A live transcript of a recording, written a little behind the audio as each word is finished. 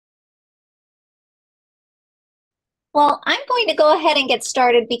Well, I'm going to go ahead and get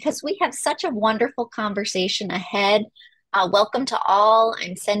started because we have such a wonderful conversation ahead. Welcome to all.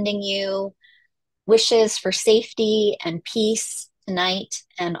 I'm sending you wishes for safety and peace tonight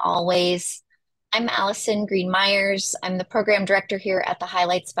and always. I'm Allison Green Myers. I'm the program director here at the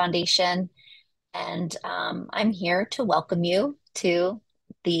Highlights Foundation, and I'm here to welcome you to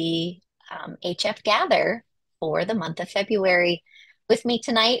the HF Gather for the month of February. With me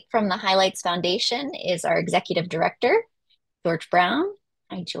tonight from the Highlights Foundation is our executive director, George Brown.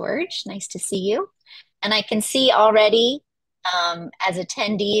 Hi, George. Nice to see you. And I can see already as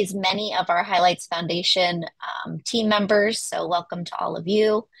attendees many of our Highlights Foundation team members. So, welcome to all of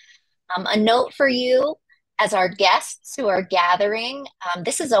you. A note for you as our guests who are gathering,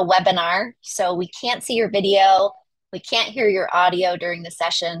 this is a webinar, so we can't see your video, we can't hear your audio during the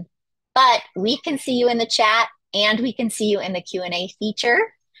session, but we can see you in the chat and we can see you in the Q&A feature.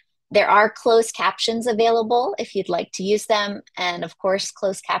 There are closed captions available if you'd like to use them. And of course,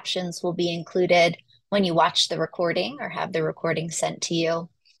 closed captions will be included when you watch the recording or have the recording sent to you.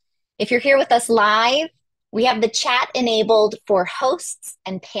 If you're here with us live, we have the chat enabled for hosts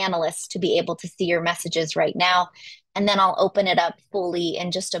and panelists to be able to see your messages right now. And then I'll open it up fully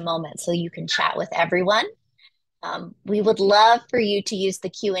in just a moment so you can chat with everyone. We would love for you to use the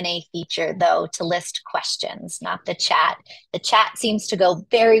Q&A feature, though, to list questions, not the chat. The chat seems to go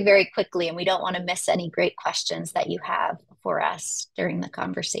very, very quickly, and we don't want to miss any great questions that you have for us during the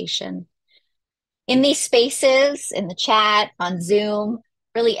conversation. In these spaces, in the chat, on Zoom,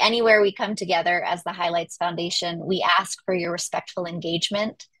 really anywhere we come together as the Highlights Foundation, we ask for your respectful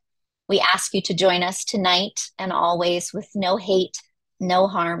engagement. We ask you to join us tonight and always with no hate, no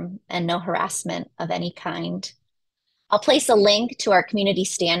harm, and no harassment of any kind. I'll place a link to our community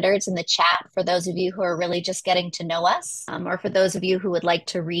standards in the chat for those of you who are really just getting to know us, or for those of you who would like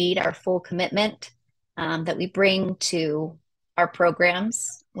to read our full commitment that we bring to our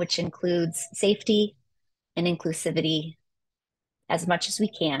programs, which includes safety and inclusivity as much as we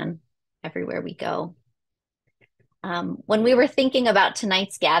can everywhere we go. When we were thinking about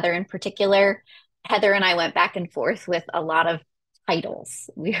tonight's gather in particular, Heather and I went back and forth with a lot of titles.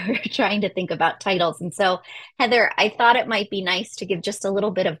 We were trying to think about titles. And so, Heather, I thought it might be nice to give just a little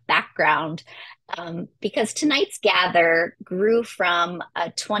bit of background because tonight's gather grew from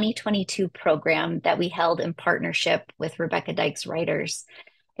a 2022 program that we held in partnership with Rebecca Dykes Writers.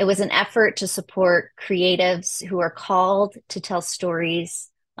 It was an effort to support creatives who are called to tell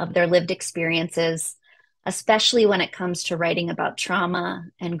stories of their lived experiences, especially when it comes to writing about trauma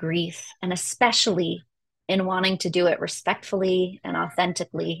and grief, and especially in wanting to do it respectfully and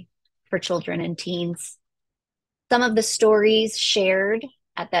authentically for children and teens. Some of the stories shared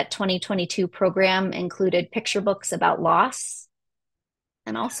at that 2022 program included picture books about loss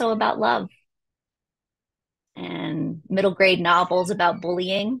and also about love, and middle grade novels about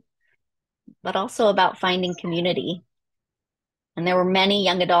bullying, but also about finding community. And there were many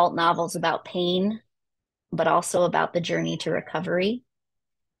young adult novels about pain, but also about the journey to recovery.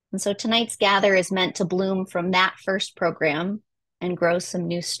 And so tonight's gather is meant to bloom from that first program and grow some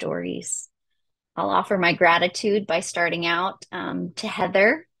new stories. I'll offer my gratitude by starting out to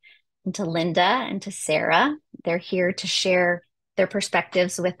Heather and to Linda and to Sera. They're here to share their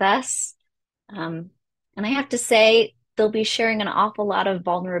perspectives with us. And I have to say, they'll be sharing an awful lot of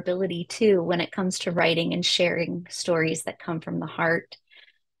vulnerability too when it comes to writing and sharing stories that come from the heart.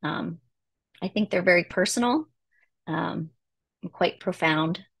 I think they're very personal, and quite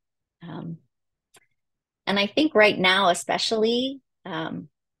profound. And I think right now, especially,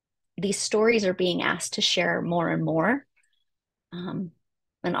 these stories are being asked to share more and more. And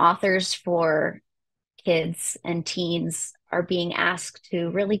authors for kids and teens are being asked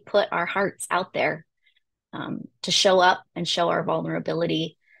to really put our hearts out there, to show up and show our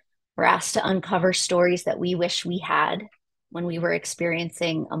vulnerability. We're asked to uncover stories that we wish we had when we were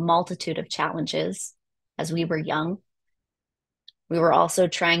experiencing a multitude of challenges as we were young. We were also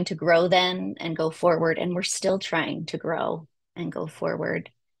trying to grow then and go forward, and we're still trying to grow and go forward.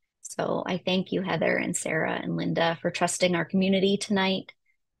 So I thank you, Heather and Sera and Linda, for trusting our community tonight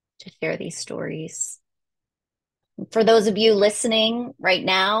to share these stories. For those of you listening right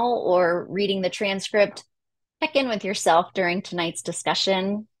now or reading the transcript, check in with yourself during tonight's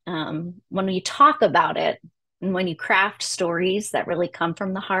discussion. When you talk about it and when you craft stories that really come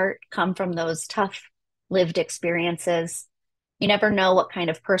from the heart, come from those tough lived experiences, you never know what kind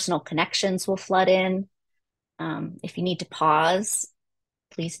of personal connections will flood in. If you need to pause,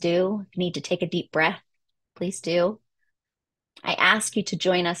 please do. If you need to take a deep breath, please do. I ask you to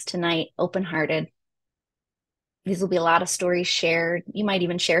join us tonight, open-hearted. These will be a lot of stories shared. You might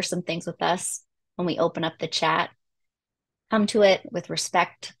even share some things with us when we open up the chat. Come to it with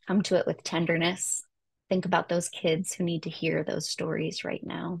respect, come to it with tenderness. Think about those kids who need to hear those stories right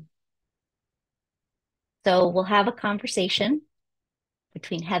now. So we'll have a conversation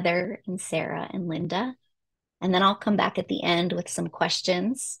between Heather and Sera and Linda, and then I'll come back at the end with some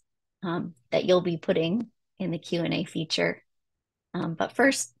questions that you'll be putting in the Q&A feature. But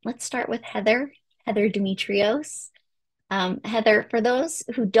first, let's start with Heather, Heather Demetrios. Heather, for those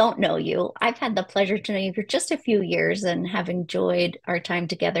who don't know you, I've had the pleasure to know you for just a few years and have enjoyed our time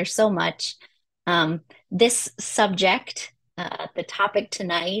together so much. This subject, the topic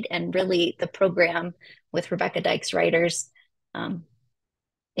tonight, and really the program with Rebecca Dykes Writers, um,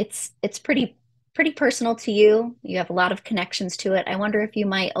 it's pretty personal to you. You have a lot of connections to it. I wonder if you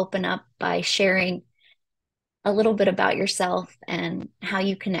might open up by sharing a little bit about yourself and how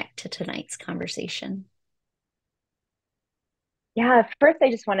you connect to tonight's conversation. Yeah, first,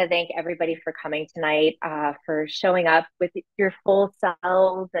 I just want to thank everybody for coming tonight, for showing up with your full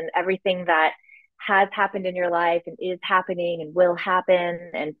selves and everything that has happened in your life and is happening and will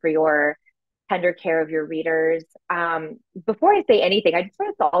happen, and for your tender care of your readers. Before I say anything, I just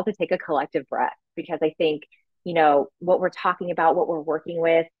want us all to take a collective breath because I think, what we're talking about, what we're working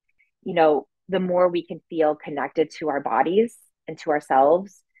with, the more we can feel connected to our bodies and to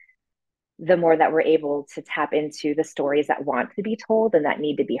ourselves, the more that we're able to tap into the stories that want to be told and that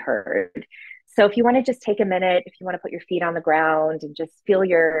need to be heard. So if you want to just take a minute, if you want to put your feet on the ground and just feel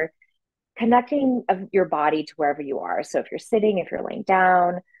your connecting of your body to wherever you are. So if you're sitting, if you're laying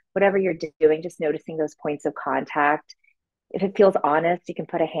down, whatever you're doing, just noticing those points of contact. If it feels honest, you can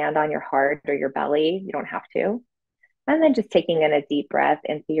put a hand on your heart or your belly. You don't have to. And then just taking in a deep breath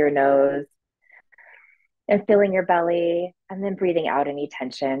in through your nose and filling your belly and then breathing out any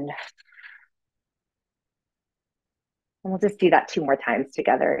tension. And we'll just do that two more times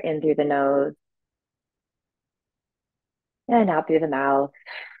together, in through the nose and out through the mouth.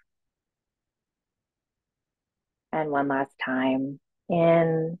 And one last time,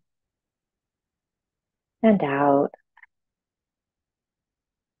 in and out.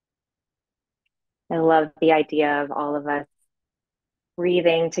 I love the idea of all of us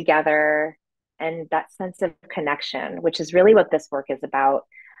breathing together and that sense of connection, which is really what this work is about.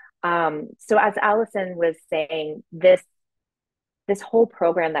 So as Allison was saying, this whole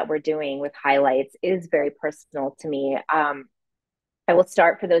program that we're doing with highlights is very personal to me. I will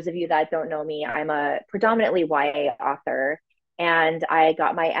start, for those of you that don't know me, I'm a predominantly YA author, and I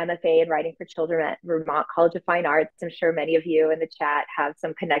got my MFA in writing for children at Vermont College of Fine Arts. I'm sure many of you in the chat have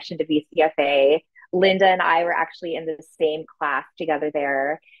some connection to VCFA. Linda and I were actually in the same class together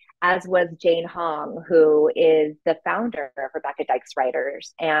there, as was Jane Hong, who is the founder of Rebecca Dykes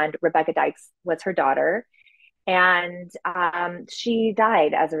Writers. And Rebecca Dykes was her daughter. And she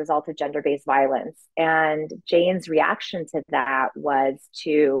died as a result of gender-based violence. And Jane's reaction to that was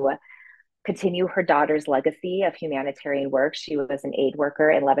to continue her daughter's legacy of humanitarian work. She was an aid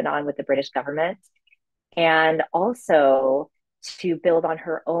worker in Lebanon with the British government, and also to build on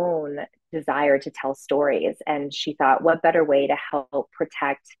her own desire to tell stories. And she thought, what better way to help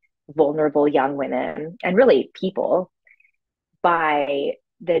protect vulnerable young women and really people by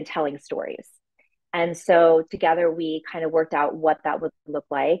than telling stories. And so together we kind of worked out what that would look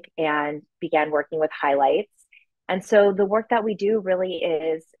like and began working with highlights. And so the work that we do really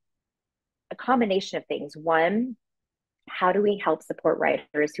is a combination of things. One, how do we help support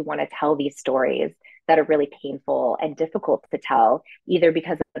writers who want to tell these stories that are really painful and difficult to tell, either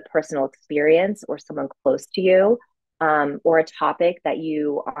because of a personal experience or someone close to you, or a topic that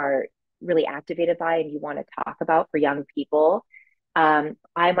you are really activated by and you want to talk about for young people. I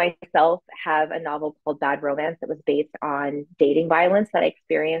myself have a novel called Bad Romance that was based on dating violence that I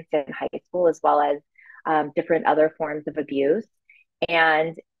experienced in high school, as well as different other forms of abuse.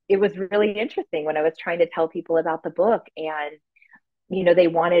 And it was really interesting when I was trying to tell people about the book, and they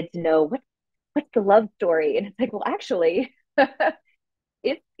wanted to know what's the love story, and it's like, well, actually,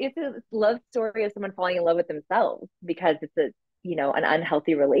 it's a love story of someone falling in love with themselves because it's an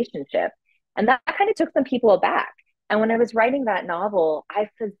unhealthy relationship, and that kind of took some people aback. And when I was writing that novel, I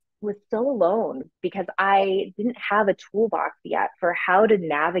was so alone because I didn't have a toolbox yet for how to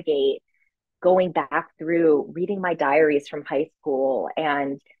navigate going back through reading my diaries from high school,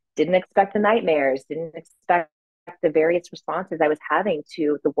 and didn't expect the nightmares, didn't expect the various responses I was having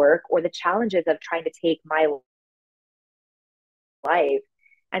to the work or the challenges of trying to take my life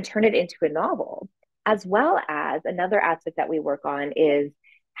and turn it into a novel. As well as another aspect that we work on is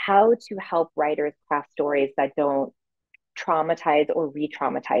how to help writers craft stories that don't traumatize or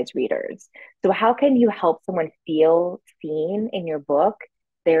re-traumatize readers. So how can you help someone feel seen in your book,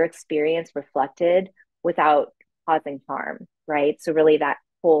 their experience reflected, without causing harm, right? So really that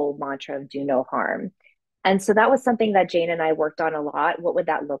whole mantra of do no harm. And so that was something that Jane and I worked on a lot. What would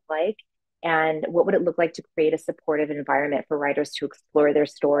that look like? And what would it look like to create a supportive environment for writers to explore their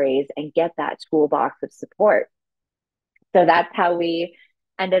stories and get that toolbox of support? So that's how we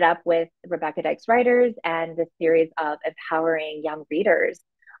ended up with Rebecca Dykes Writers and the series of empowering young readers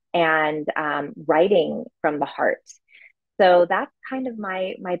and writing from the heart. So that's kind of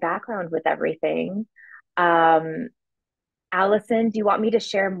my background with everything. Um, Allison, do you want me to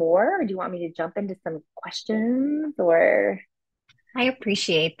share more, or do you want me to jump into some questions? Or I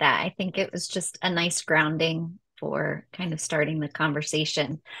appreciate that. I think it was just a nice grounding for kind of starting the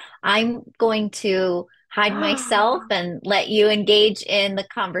conversation. I'm going to hide myself and let you engage in the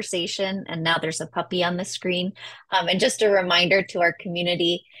conversation. And now there's a puppy on the screen. And just a reminder to our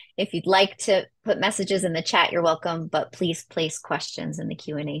community, if you'd like to put messages in the chat, you're welcome, but please place questions in the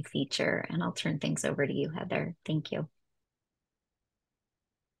Q&A feature, and I'll turn things over to you, Heather. Thank you.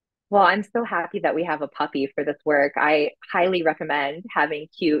 well, I'm so happy that we have a puppy for this work. I highly recommend having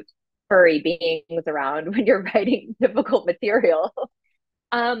cute, furry beings around when you're writing difficult material.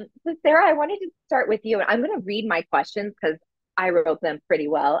 So Sarah, I wanted to start with you. I'm going to read my questions because I wrote them pretty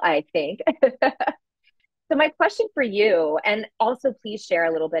well, I think. So my question for you, and also please share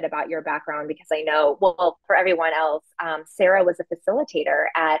a little bit about your background because I know, well, for everyone else, Sarah was a facilitator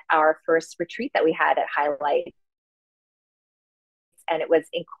at our first retreat that we had at Highlight, and it was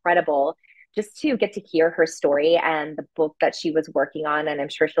incredible just to get to hear her story and the book that she was working on. And I'm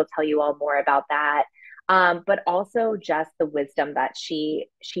sure she'll tell you all more about that. But also just the wisdom that she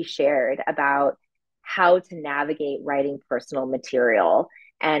shared about how to navigate writing personal material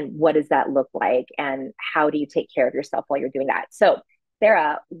and what does that look like and how do you take care of yourself while you're doing that. So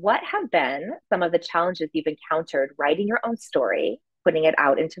Sarah, what have been some of the challenges you've encountered writing your own story, putting it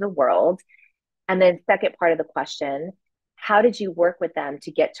out into the world? And then second part of the question, how did you work with them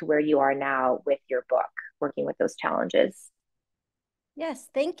to get to where you are now with your book, working with those challenges? Yes,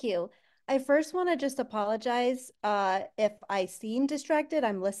 thank you. I first want to just apologize if I seem distracted.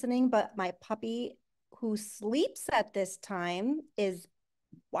 I'm listening, but my puppy who sleeps at this time is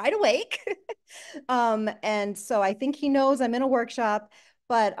wide awake. And so I think he knows I'm in a workshop,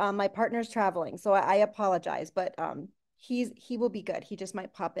 but my partner's traveling, so I apologize, but he will be good. He just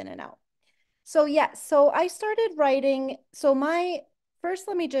might pop in and out. So yeah, so I started writing. So my first,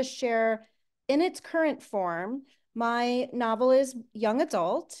 let me just share in its current form, my novel is young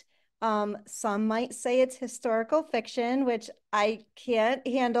adult. Some might say it's historical fiction, which I can't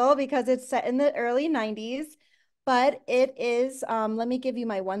handle because it's set in the early 90s, but it is, let me give you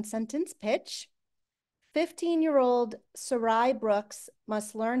my one sentence pitch. 15-year-old Sarai Brooks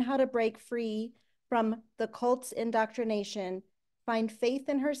must learn how to break free from the cult's indoctrination, find faith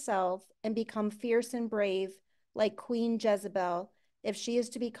in herself, and become fierce and brave like Queen Jezebel if she is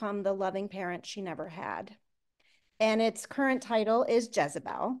to become the loving parent she never had. And its current title is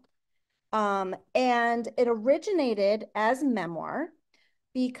Jezebel. And it originated as memoir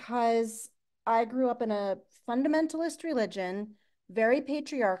because I grew up in a fundamentalist religion, very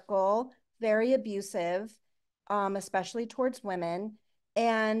patriarchal, very abusive, especially towards women.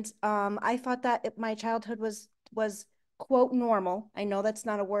 And I thought that my childhood was quote normal. I know that's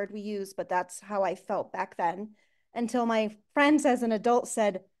not a word we use, but that's how I felt back then. Until my friends as an adult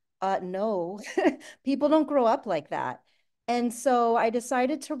said, no, people don't grow up like that. And so I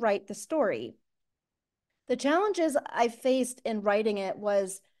decided to write the story. The challenges I faced in writing it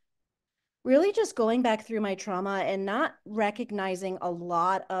was really just going back through my trauma and not recognizing a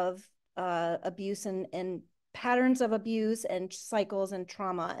lot of abuse and patterns of abuse and cycles and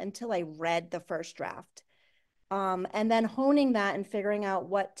trauma until I read the first draft. And then honing that and figuring out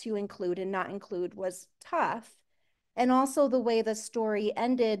what to include and not include was tough. And also the way the story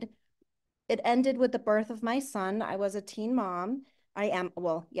ended, it ended with the birth of my son. I was a teen mom. I am,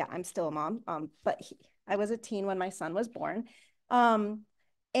 well, yeah, I'm still a mom, but I was a teen when my son was born. And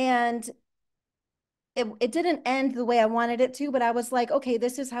it didn't end the way I wanted it to, but I was like, okay,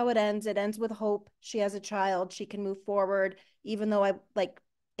 this is how it ends. It ends with hope. She has a child. She can move forward, even though I like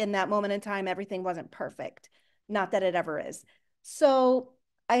in that moment in time, everything wasn't perfect. Not that it ever is. So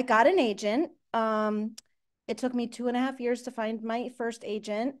I got an agent. It took me 2.5 years to find my first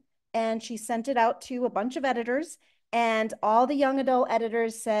agent, and she sent it out to a bunch of editors, and all the young adult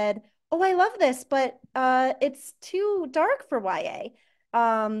editors said, "Oh, I love this, but it's too dark for YA."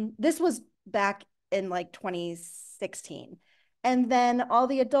 This was back in like 2016. And then all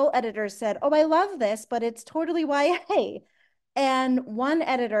the adult editors said, "Oh, I love this, but it's totally YA." And one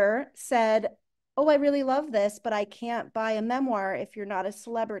editor said, "Oh, I really love this, but I can't buy a memoir if you're not a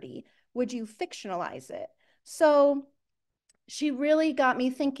celebrity. Would you fictionalize it?" So she really got me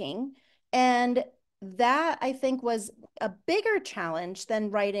thinking. And that I think was a bigger challenge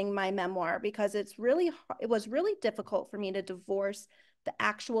than writing my memoir because it was really difficult for me to divorce the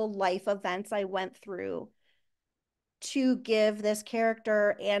actual life events I went through to give this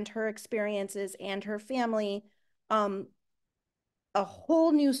character and her experiences and her family um, a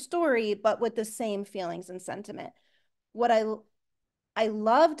whole new story, but with the same feelings and sentiment. What I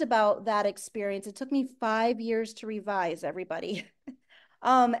loved about that experience, it took me 5 years to revise, everybody.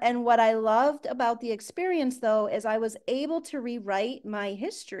 And what I loved about the experience, though, is I was able to rewrite my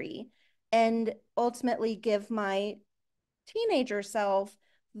history and ultimately give my teenager self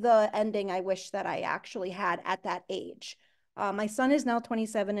the ending I wish that I actually had at that age. My son is now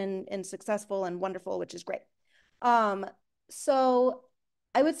 27 and successful and wonderful, which is great. Um, so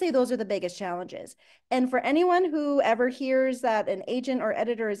I would say those are the biggest challenges. And for anyone who ever hears that an agent or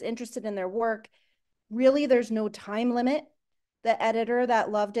editor is interested in their work, really there's no time limit. The editor that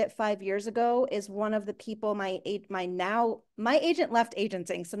loved it 5 years ago is one of the people my agent left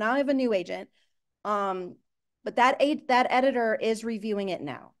agenting. So now I have a new agent. Um, but that editor is reviewing it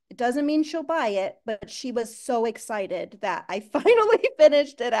now. It doesn't mean she'll buy it, but she was so excited that I finally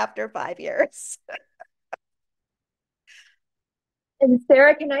finished it after 5 years. And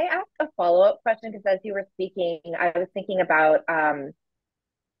Sarah, can I ask a follow-up question? Because as you were speaking, I was thinking about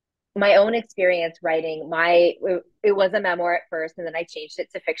my own experience writing it was a memoir at first, and then I changed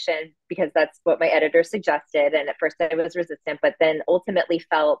it to fiction because that's what my editor suggested. And at first I was resistant, but then ultimately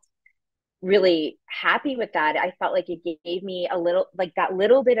felt really happy with that. I felt like it gave me a little, like that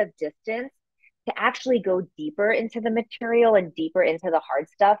little bit of distance to actually go deeper into the material and deeper into the hard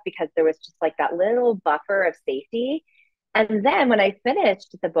stuff because there was just like that little buffer of safety. And then when I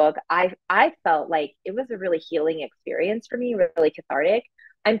finished the book, I felt like it was a really healing experience for me, really cathartic.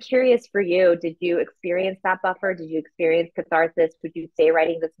 I'm curious for you, did you experience that buffer? Did you experience catharsis? Would you say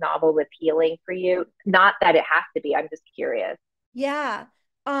writing this novel was healing for you? Not that it has to be, I'm just curious. Yeah.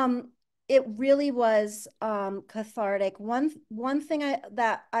 Um, it really was cathartic. One thing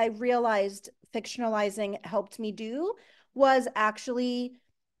that I realized fictionalizing helped me do was actually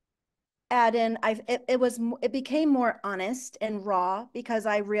add in it became more honest and raw because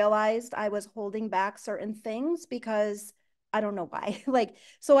I realized I was holding back certain things because I don't know why. Like,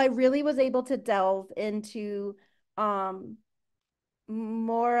 so I really was able to delve into um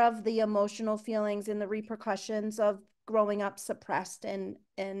more of the emotional feelings and the repercussions of growing up suppressed and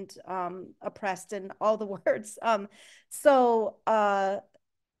oppressed and all the words. So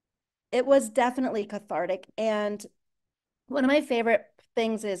it was definitely cathartic. And one of my favorite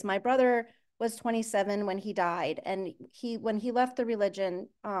things is my brother was 27 when he died, and when he left the religion,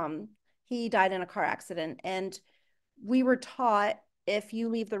 he died in a car accident. And we were taught if you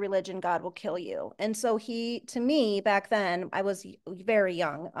leave the religion, God will kill you. And so to me, back then, I was very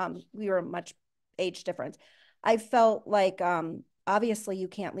young. We were much age difference. I felt like, obviously you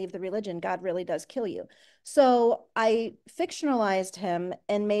can't leave the religion. God really does kill you. So I fictionalized him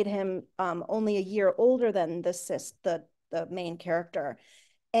and made him only a year older than the main character.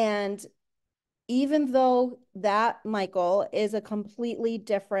 And even though that Michael is a completely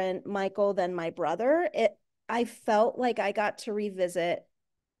different Michael than my brother, I felt like I got to revisit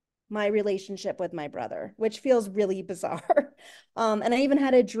my relationship with my brother, which feels really bizarre. And I even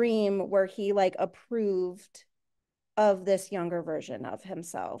had a dream where he like approved of this younger version of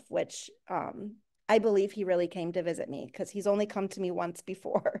himself, which I believe he really came to visit me because he's only come to me once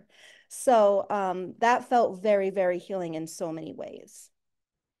before. So that felt very, very healing in so many ways.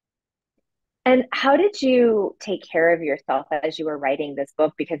 And how did you take care of yourself as you were writing this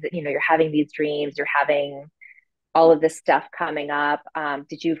book? Because you're having these dreams, you're having all of this stuff coming up.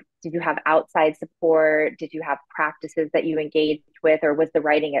 Did you have outside support? Did you have practices that you engaged with, or was the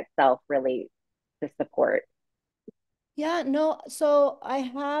writing itself really the support? Yeah, no, so I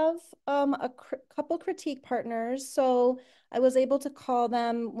have couple critique partners. So I was able to call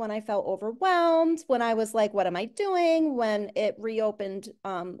them when I felt overwhelmed, when I was like, what am I doing? When it reopened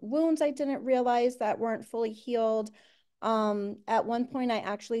wounds I didn't realize that weren't fully healed. At one point I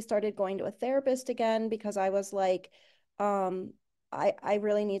actually started going to a therapist again because I was like, um, I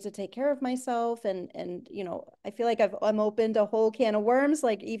really need to take care of myself, and I feel like I'm opened a whole can of worms,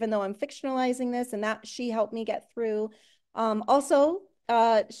 like even though I'm fictionalizing this, and that she helped me get through. Also,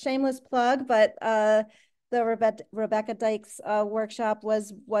 shameless plug, but the Rebecca Dykes workshop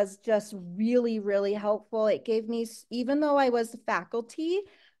was just really, really helpful. It gave me, even though I was faculty,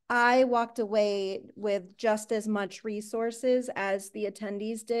 I walked away with just as much resources as the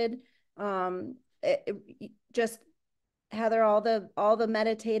attendees did. Just Heather, all the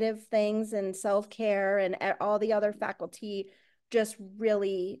meditative things and self-care and all the other faculty just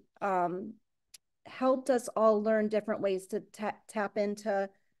really helped us all learn different ways to tap into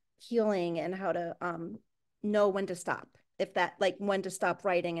healing and how to know when to stop, if that, like when to stop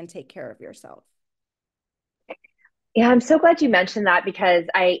writing and take care of yourself. Yeah, I'm so glad you mentioned that because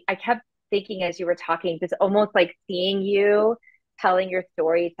I kept thinking as you were talking, just almost like seeing you telling your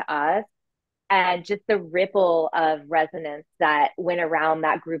story to us and just the ripple of resonance that went around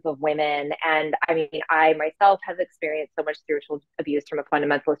that group of women. And I mean, I myself have experienced so much spiritual abuse from a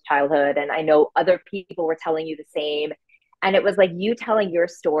fundamentalist childhood, and I know other people were telling you the same. And it was like you telling your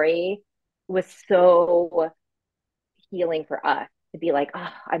story was so healing for us to be like,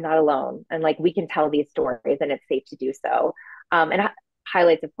 oh, I'm not alone. And like, we can tell these stories and it's safe to do so. And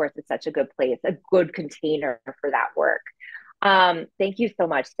highlights, of course, is such a good place, a good container for that work. Thank you so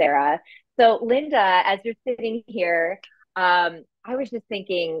much, Sera. So, Linda, as you're sitting here, I was just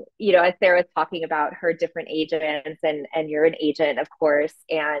thinking, you know, as Sera was talking about her different agents, and you're an agent, of course.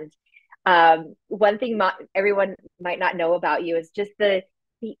 And one thing everyone might not know about you is just the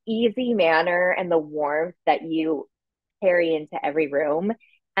easy manner and the warmth that you carry into every room.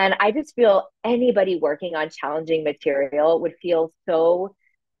 And I just feel anybody working on challenging material would feel so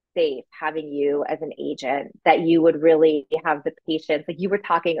safe having you as an agent, that you would really have the patience. Like you were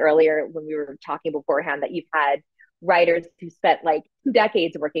talking earlier when we were talking beforehand, that you've had writers who spent like 2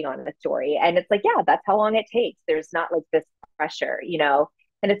 decades working on a story. And it's like, yeah, that's how long it takes. There's not like this pressure, you know?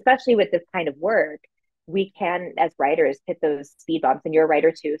 And especially with this kind of work, we can, as writers, hit those speed bumps. And you're a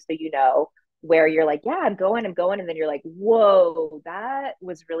writer too, so you know where you're like, yeah, I'm going. And then you're like, whoa, that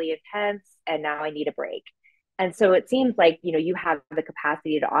was really intense. And now I need a break. And so it seems like, you know, you have the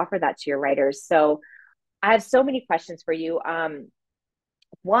capacity to offer that to your writers. So I have so many questions for you.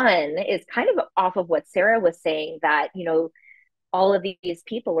 One is kind of off of what Sera was saying, that, you know, all of these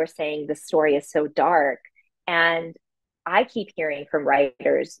people were saying the story is so dark. And I keep hearing from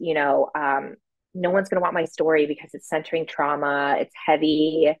writers, you know, no one's going to want my story because it's centering trauma, it's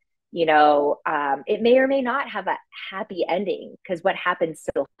heavy, you know, it may or may not have a happy ending because what happened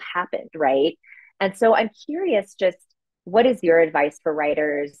still happened, right? And so I'm curious, just what is your advice for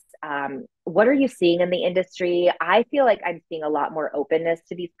writers? What are you seeing in the industry? I feel like I'm seeing a lot more openness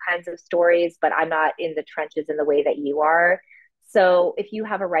to these kinds of stories, but I'm not in the trenches in the way that you are. So if you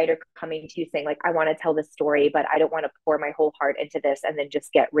have a writer coming to you saying like, I want to tell this story, but I don't want to pour my whole heart into this and then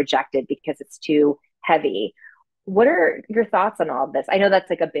just get rejected because it's too heavy. What are your thoughts on all of this? I know that's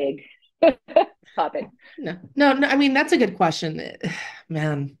like a big topic. No. I mean, that's a good question,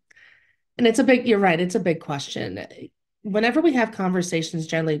 man. And you're right. It's a big question. Whenever we have conversations,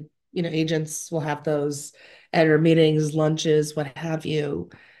 generally, you know, agents will have those editor meetings, lunches, what have you.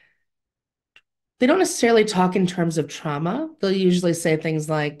 They don't necessarily talk in terms of trauma. They'll usually say things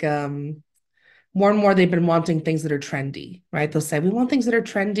like, more and more, they've been wanting things that are trendy, right? They'll say, we want things that are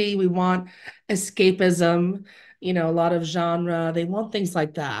trendy. We want escapism, you know, a lot of genre. They want things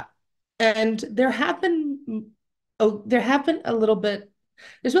like that. And there have been a little bit,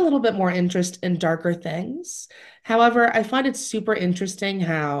 there's been a little bit more interest in darker things. However, I find it super interesting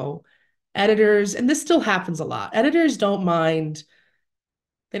how editors, and this still happens a lot, editors don't mind,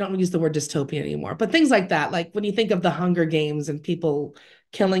 they don't use the word dystopian anymore, but things like that. Like when you think of the Hunger Games and people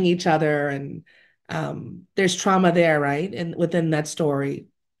killing each other, and there's trauma there, right? And within that story,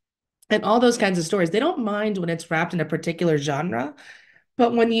 and all those kinds of stories, they don't mind when it's wrapped in a particular genre.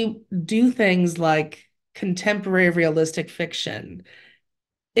 But when you do things like contemporary realistic fiction,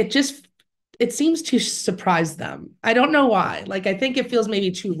 it just it seems to surprise them. I don't know why. Like I think it feels maybe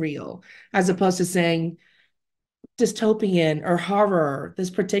too real, as opposed to saying dystopian or horror,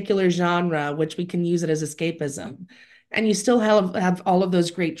 this particular genre, which we can use it as escapism. And you still have all of those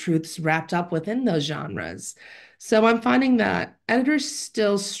great truths wrapped up within those genres. So I'm finding that editors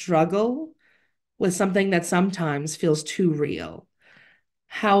still struggle with something that sometimes feels too real.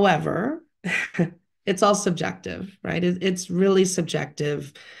 However, it's all subjective, right? It's really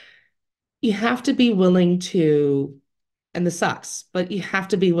subjective. You have to be willing to, and this sucks, but you have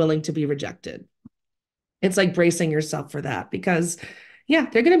to be willing to be rejected. It's like bracing yourself for that because, yeah,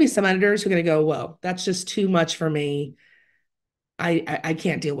 there are going to be some editors who are going to go, whoa, that's just too much for me. I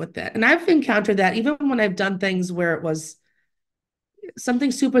can't deal with that. And I've encountered that even when I've done things where it was something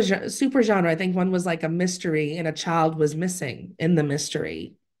super genre. I think one was like a mystery and a child was missing in the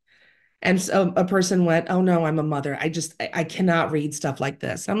mystery. And so a person went, oh no, I'm a mother. I cannot read stuff like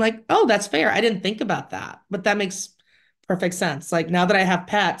this. I'm like, oh, that's fair. I didn't think about that, but that makes perfect sense. Like now that I have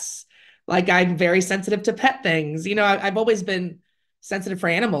pets, like I'm very sensitive to pet things. You know, I've always been sensitive for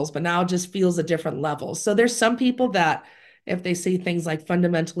animals, but now it just feels a different level. So there's some people that if they see things like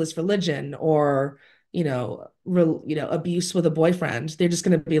fundamentalist religion or, abuse with a boyfriend, they're just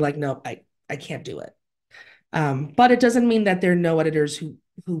going to be like, no, I can't do it. But it doesn't mean that there are no editors who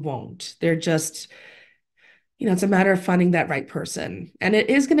won't. They're just, it's a matter of finding that right person. And it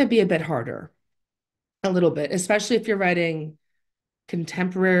is going to be a bit harder, a little bit, especially if you're writing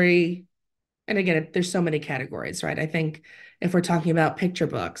contemporary. And again, there's so many categories, right? I think if we're talking about picture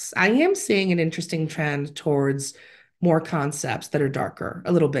books, I am seeing an interesting trend towards more concepts that are darker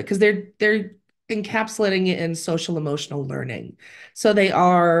a little bit because they're encapsulating it in social emotional learning. So they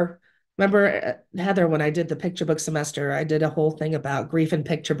are, remember, Heather, when I did the picture book semester, I did a whole thing about grief in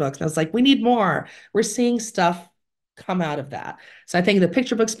picture books. And I was like, we need more. We're seeing stuff come out of that. So I think in the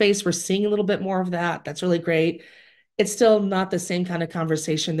picture book space, we're seeing a little bit more of that. That's really great. It's still not the same kind of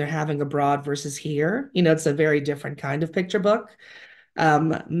conversation they're having abroad versus here. It's a very different kind of picture book.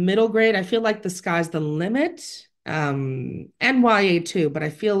 Middle grade, I feel like the sky's the limit. And YA too, but I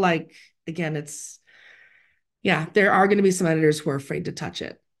feel like, again, there are going to be some editors who are afraid to touch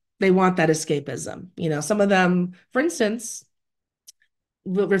it. They want that escapism. Some of them, for instance,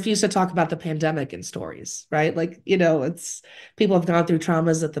 will refuse to talk about the pandemic in stories, right? Like, it's people have gone through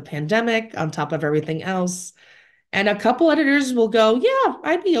traumas of the pandemic on top of everything else. And a couple editors will go, yeah,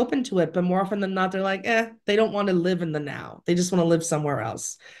 I'd be open to it. But more often than not, they're like, they don't want to live in the now. They just want to live somewhere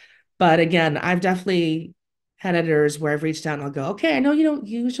else. But again, I've definitely had editors where I've reached out and I'll go, okay, I know you don't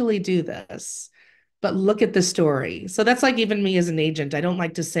usually do this, but look at the story. So that's like even me as an agent. I don't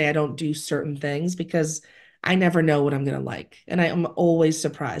like to say I don't do certain things because I never know what I'm going to like. And I am always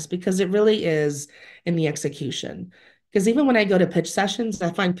surprised because it really is in the execution. Because even when I go to pitch sessions, I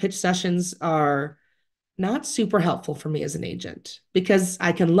find pitch sessions are not super helpful for me as an agent because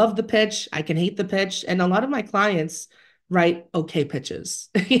I can love the pitch, I can hate the pitch, and a lot of my clients write okay pitches.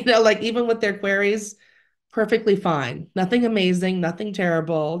 Like even with their queries, perfectly fine. Nothing amazing, nothing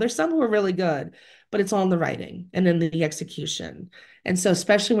terrible. There's some who are really good, but it's all in the writing and in the execution. And so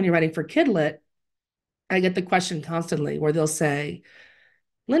especially when you're writing for Kidlit, I get the question constantly where they'll say,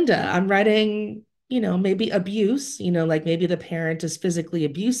 Linda, I'm writing, maybe abuse, like maybe the parent is physically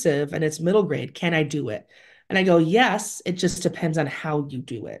abusive and it's middle grade. Can I do it? And I go, yes, it just depends on how you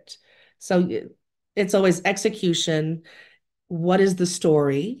do it. So it's always execution. What is the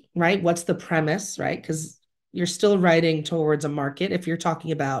story, right? What's the premise, right? Because you're still writing towards a market if you're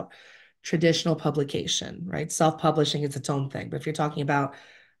talking about traditional publication, right? Self-publishing is its own thing. But if you're talking about,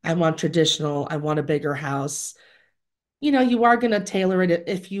 I want traditional, I want a bigger house, you are going to tailor it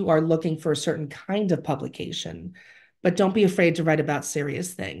if you are looking for a certain kind of publication, but don't be afraid to write about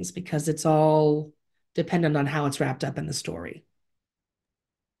serious things because it's all dependent on how it's wrapped up in the story.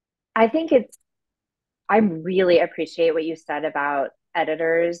 I think I really appreciate what you said about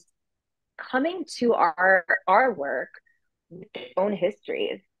editors coming to our work with their own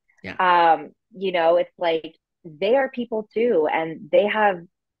histories. Yeah. It's like they are people too, and they have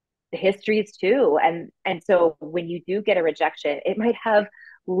histories too. And so when you do get a rejection, it might have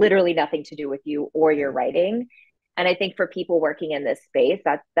literally nothing to do with you or your writing. And I think for people working in this space,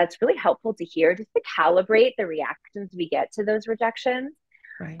 that's really helpful to hear, just to calibrate the reactions we get to those rejections.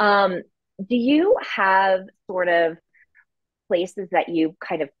 Right. Do you have sort of places that you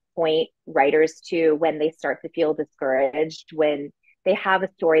kind of point writers to when they start to feel discouraged, when they have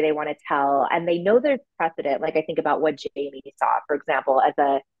a story they want to tell and they know there's precedent? Like I think about what Jamie saw, for example, as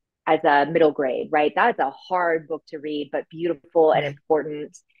a middle grade, right? That's a hard book to read, but beautiful and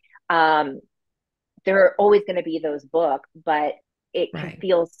important. There are always going to be those books, but it can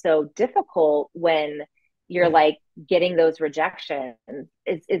feel so difficult when you're like getting those rejections.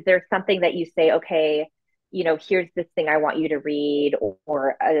 Is there something that you say, okay, here's this thing I want you to read,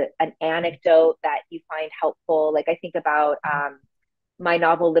 or an anecdote that you find helpful? Like I think about my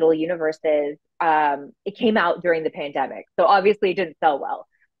novel, Little Universes. It came out during the pandemic, so obviously it didn't sell well.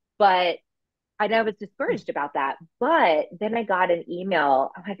 But I was discouraged about that. But then I got an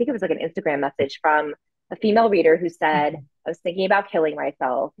email, I think it was like an Instagram message from a female reader who said, I was thinking about killing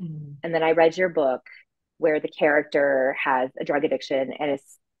myself. And then I read your book where the character has a drug addiction and is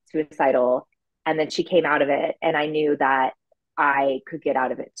suicidal. And then she came out of it. And I knew that I could get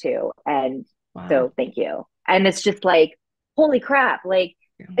out of it too. And so thank you. And it's just like, holy crap. Like,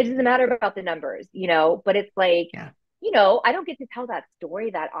 it doesn't matter about the numbers, but it's like, I don't get to tell that story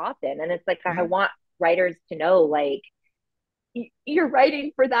that often. And it's like, I want writers to know, like, you're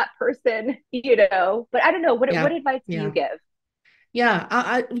writing for that person, but I don't know. What advice do you give? Yeah,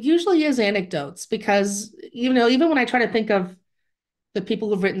 I usually is anecdotes because, even when I try to think of the people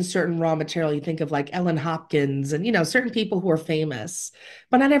who've written certain raw material. You think of like Ellen Hopkins and, certain people who are famous,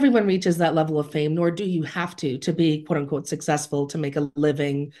 but not everyone reaches that level of fame, nor do you have to be quote unquote successful to make a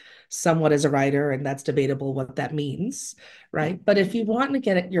living somewhat as a writer. And that's debatable what that means, right? But if you want to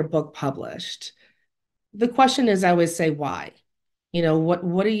get your book published, the question is, I always say, why?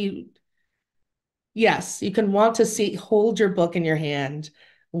 What are you, yes, you can want to hold your book in your hand,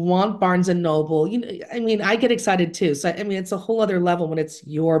 want Barnes and Noble. I mean, I get excited too. So, I mean, it's a whole other level when it's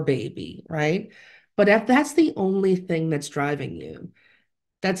your baby, right? But if that's the only thing that's driving you,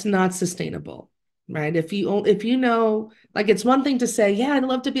 that's not sustainable, right? If you know, like it's one thing to say, yeah, I'd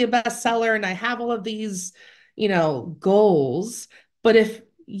love to be a bestseller and I have all of these, goals. But if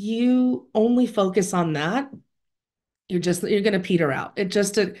you only focus on that, you're going to peter out.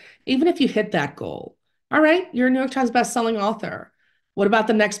 Even if you hit that goal, all right, you're a New York Times best-selling author. What about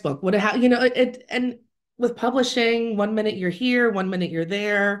the next book? And with publishing, 1 minute you're here, 1 minute you're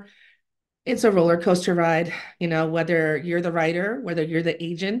there. It's a roller coaster ride, whether you're the writer, whether you're the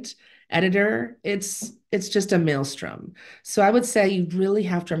agent, editor, it's just a maelstrom. So I would say you really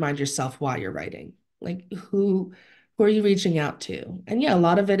have to remind yourself why you're writing. Like who are you reaching out to? And yeah, a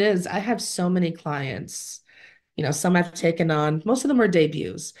lot of it is I have so many clients. Some I've taken on, most of them are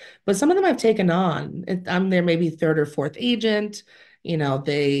debuts, but some of them I've taken on. I'm their maybe third or fourth agent.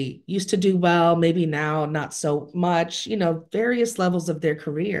 They used to do well, maybe now not so much, various levels of their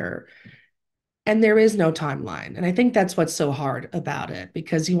career. And there is no timeline. And I think that's what's so hard about it,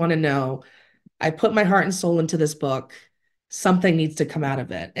 because you want to know, I put my heart and soul into this book. Something needs to come out of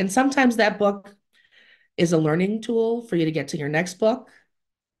it. And sometimes that book is a learning tool for you to get to your next book.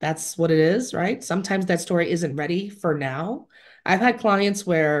 That's what it is, right? Sometimes that story isn't ready for now. I've had clients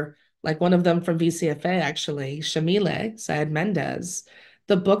where, like one of them from VCFA, actually, Shamile Syed Mendez,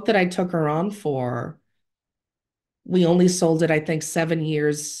 the book that I took her on for, we only sold it, I think, 7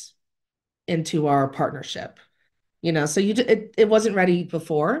 years into our partnership. So it wasn't ready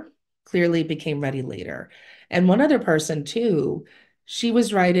before, clearly became ready later. And one other person too, she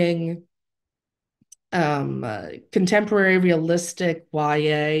was writing contemporary realistic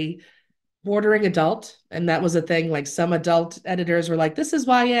YA bordering adult. And that was a thing. Like some adult editors were like, this is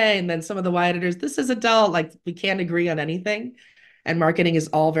YA. And then some of the Y editors, this is adult. Like we can't agree on anything. And marketing is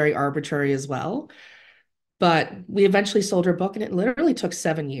all very arbitrary as well. But we eventually sold her book, and it literally took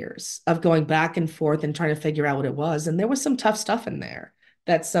 7 years of going back and forth and trying to figure out what it was. And there was some tough stuff in there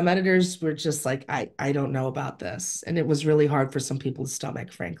that some editors were just like, I don't know about this. And it was really hard for some people's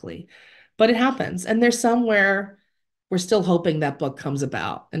stomach, frankly. But it happens. And there's somewhere we're still hoping that book comes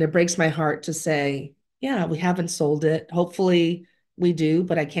about. And it breaks my heart to say, yeah, we haven't sold it. Hopefully we do,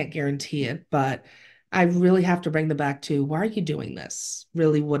 but I can't guarantee it. But I really have to bring them back to, why are you doing this?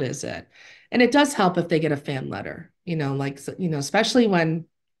 Really, what is it? And it does help if they get a fan letter, especially when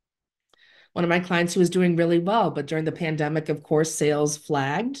one of my clients who was doing really well, but during the pandemic, of course, sales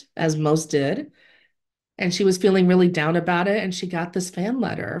flagged, as most did. And she was feeling really down about it. And she got this fan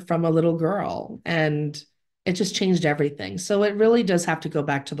letter from a little girl, and it just changed everything. So it really does have to go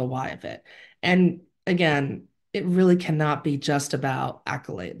back to the why of it. And again, it really cannot be just about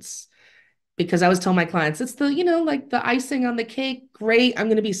accolades, because I was telling my clients, it's the, like the icing on the cake. Great. I'm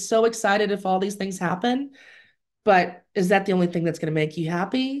going to be so excited if all these things happen. But is that the only thing that's going to make you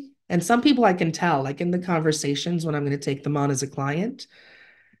happy? And some people I can tell, like in the conversations when I'm going to take them on as a client,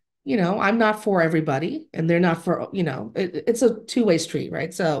 I'm not for everybody and they're not for, it's a two-way street,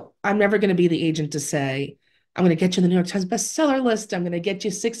 right? So I'm never going to be the agent to say, I'm going to get you the New York Times bestseller list. I'm going to get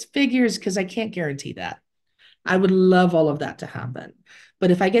you 6 figures, because I can't guarantee that. I would love all of that to happen. But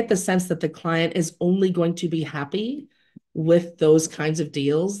if I get the sense that the client is only going to be happy with those kinds of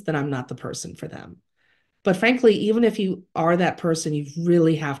deals, then I'm not the person for them. But frankly, even if you are that person, you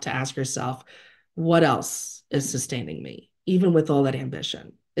really have to ask yourself, what else is sustaining me, even with all that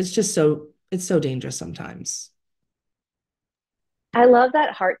ambition? It's so dangerous sometimes. I love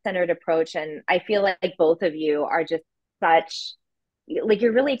that heart-centered approach. And I feel like both of you are just such, like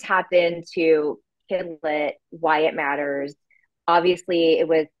you're really tapped into Kidlit, why it matters. Obviously, it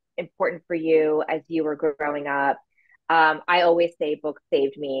was important for you as you were growing up. I always say books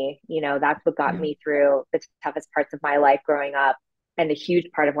saved me. That's what got Yeah. me through the toughest parts of my life growing up, and a huge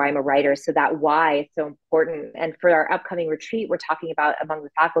part of why I'm a writer. So that why is so important. And for our upcoming retreat, we're talking about among the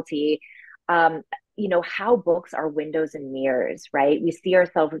faculty, um, how books are windows and mirrors, right? We see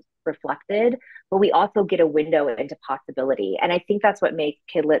ourselves reflected, but we also get a window into possibility. And I think that's what makes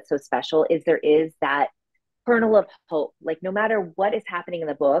Kidlit so special, is there is that kernel of hope. Like no matter what is happening in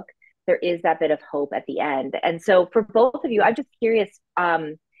the book, there is that bit of hope at the end. And so for both of you, I'm just curious,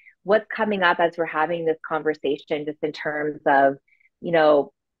 what's coming up as we're having this conversation, just in terms of you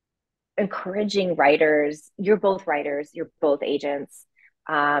know, encouraging writers. You're both writers, you're both agents,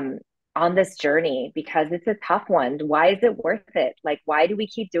 um, on this journey because it's a tough one. Why is it worth it? Like, why do we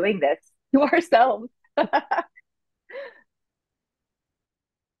keep doing this to ourselves?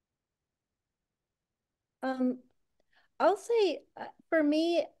 Um, I'll say for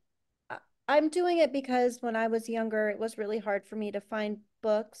me, I- I'm doing it because when I was younger, it was really hard for me to find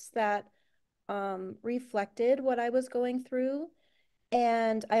books that reflected what I was going through.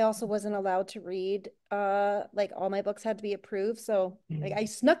 And I also wasn't allowed to read, like all my books had to be approved. So like I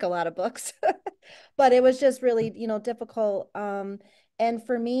snuck a lot of books, but it was just really, difficult. And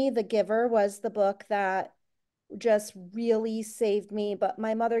for me, The Giver was the book that just really saved me. But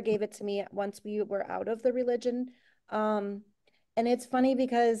my mother gave it to me once we were out of the religion. Um, and it's funny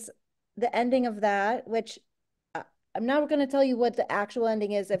because the ending of that, which uh, I'm not going to tell you what the actual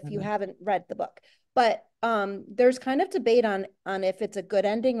ending is if you haven't read the book, but there's kind of debate on if it's a good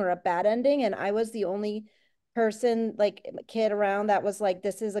ending or a bad ending. And I was the only person, like kid around, that was like,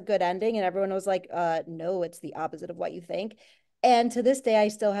 this is a good ending, and everyone was like, no, it's the opposite of what you think. And to this day I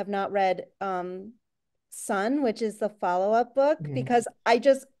still have not read Son, which is the follow-up book, Mhm. because I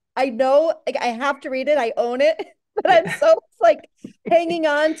know, like, I have to read it. I own it, but I'm Yeah. so like hanging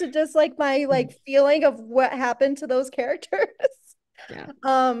on to just like my like feeling of what happened to those characters. Yeah.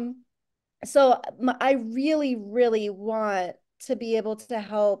 Um, so I really, really want to be able to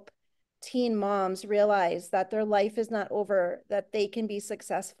help teen moms realize that their life is not over, that they can be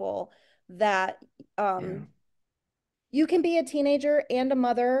successful, that Yeah. um you can be a teenager and a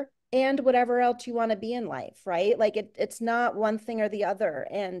mother and whatever else you want to be in life, right? Like it's not one thing or the other.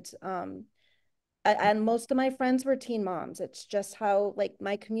 And most of my friends were teen moms. It's just how like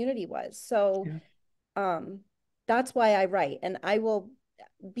my community was. So Yeah. um that's why I write. And I will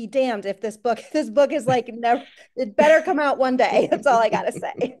be damned if this book is like never, it better come out one day. That's all I gotta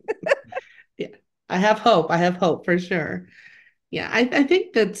say. Yeah. I have hope. I have hope for sure. Yeah. I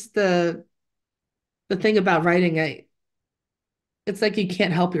think that's the thing about writing. It's like you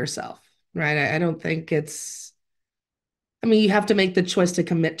can't help yourself, right? I don't think I mean, you have to make the choice to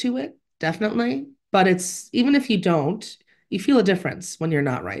commit to it, definitely. But it's even if you don't, you feel a difference when you're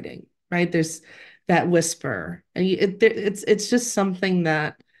not writing, right? There's that whisper, and it's just something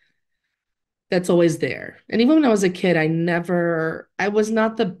that's always there. And even when I was a kid, I was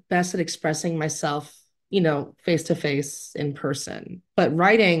not the best at expressing myself, face to face in person. But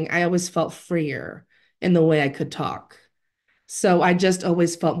writing, I always felt freer in the way I could talk. So I just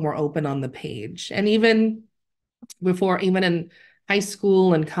always felt more open on the page. And even in high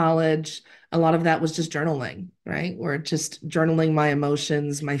school and college, a lot of that was just journaling, right? Or just journaling my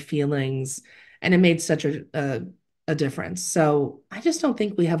emotions, my feelings, and it made such a difference. So I just don't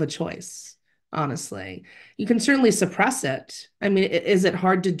think we have a choice, honestly. You can certainly suppress it. I mean, is it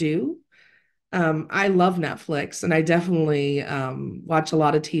hard to do? I love Netflix and I definitely watch a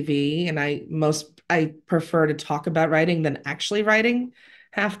lot of TV, and I prefer to talk about writing than actually writing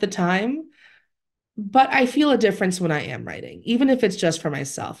half the time. But I feel a difference when I am writing, even if it's just for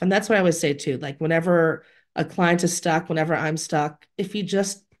myself. And that's what I always say too. Like whenever a client is stuck, whenever I'm stuck, if you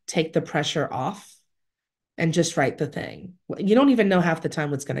just take the pressure off and just write the thing, you don't even know half the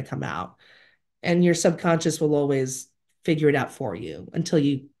time what's going to come out. And your subconscious will always figure it out for you until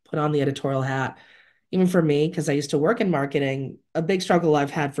you put on the editorial hat. Even for me, because I used to work in marketing, a big struggle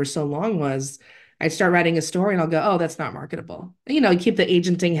I've had for so long was I'd start writing a story and I'll go, oh, that's not marketable. You keep the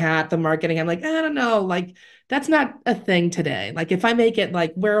agenting hat, the marketing. I'm like, I don't know, like that's not a thing today. Like if I make it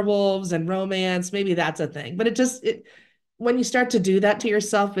like werewolves and romance, maybe that's a thing. But when you start to do that to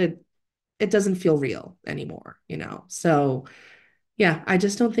yourself, it doesn't feel real anymore. So yeah, I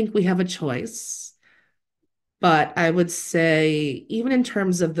just don't think we have a choice. But I would say, even in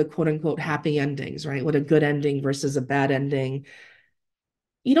terms of the quote unquote happy endings, right? What a good ending versus a bad ending,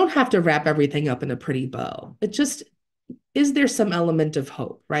 you don't have to wrap everything up in a pretty bow. Is there some element of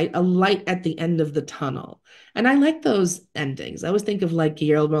hope, right? A light at the end of the tunnel. And I like those endings. I always think of like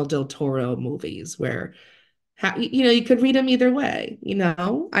Guillermo del Toro movies where you could read them either way.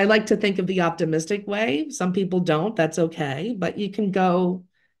 I like to think of the optimistic way. Some people don't, that's okay, but you can go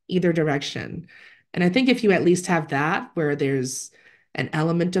either direction. And I think if you at least have that where there's an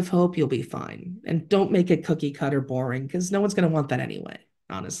element of hope, you'll be fine. And don't make it cookie cutter boring because no one's going to want that anyway,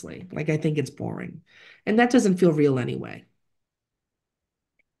 honestly. Like I think it's boring. And that doesn't feel real anyway.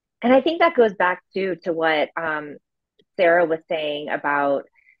 And I think that goes back to what Sera was saying about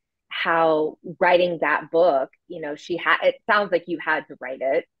how writing that book, it sounds like you had to write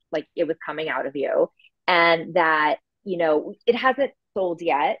it, like it was coming out of you, and that, it hasn't sold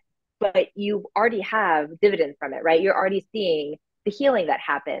yet, but you already have dividends from it, right? You're already seeing the healing that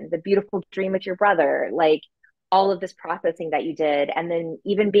happened, the beautiful dream with your brother, like all of this processing that you did, and then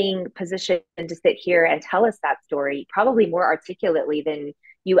even being positioned to sit here and tell us that story, probably more articulately than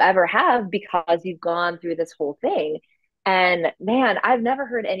you ever have because you've gone through this whole thing. And man, I've never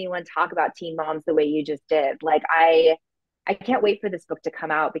heard anyone talk about teen moms the way you just did. Like I can't wait for this book to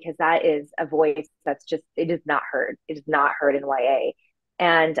come out because that is a voice that's just, it is not heard. It is not heard in YA.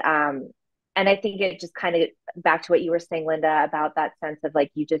 And I think it just kind of back to what you were saying, Linda, about that sense of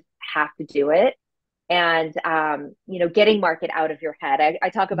like you just have to do it. And you know, getting market out of your head. I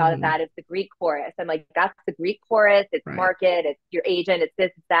talk about Mhm. that as the Greek chorus. I'm like, that's the Greek chorus, it's Right. market, it's your agent, it's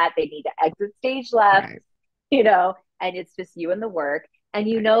this, it's that. They need to exit stage left, Right. you know, and it's just you and the work. And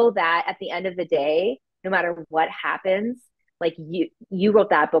you Right. know that at the end of the day, no matter what happens, like you wrote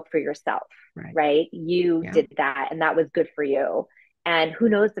that book for yourself, Right. right? You Yeah. did that and that was good for you. And who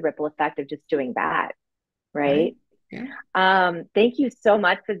knows the ripple effect of just doing that, Right. right? Yeah. Thank you so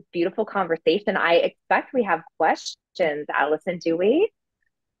much for this beautiful conversation. I expect we have questions, Allison, do we?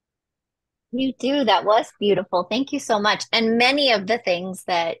 You do. That was beautiful. Thank you so much. And many of the things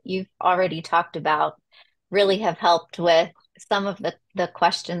that you've already talked about really have helped with some of the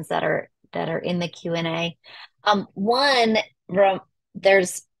questions that are in the Q&A. One,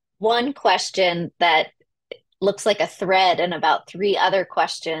 there's one question that looks like a thread and about three other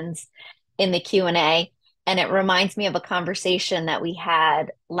questions in the Q&A, and it reminds me of a conversation that we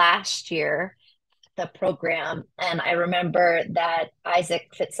had last year, the program. And I remember that Isaac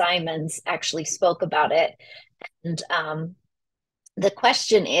Fitzsimons actually spoke about it. And the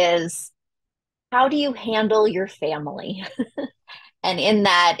question is, how do you handle your family? And in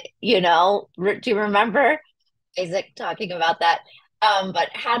that, do you remember Isaac talking about that? But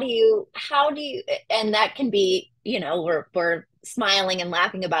how do you, and that can be, we're smiling and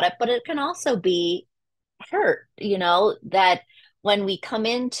laughing about it, but it can also be hurt, that when we come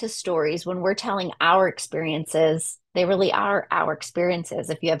into stories, when we're telling our experiences, they really are our experiences.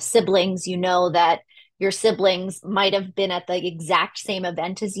 If you have siblings, you know that your siblings might have been at the exact same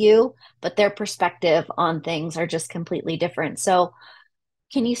event as you, but their perspective on things are just completely different. So,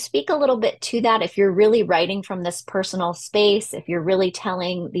 can you speak a little bit to that? If you're really writing from this personal space, if you're really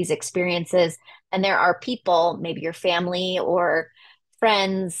telling these experiences, and there are people, maybe your family or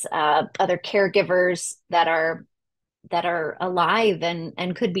friends, other caregivers that are alive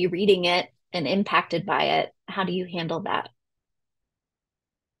and could be reading it and impacted by it, how do you handle that?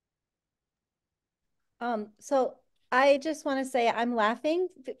 So I just want to say I'm laughing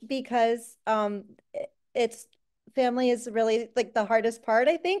because it's family is really like the hardest part,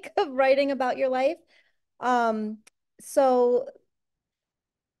 I think, of writing about your life. Um, so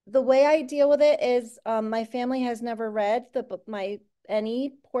the way I deal with it is my family has never read the book, my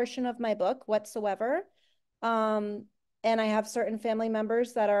any portion of my book whatsoever. Um, and I have certain family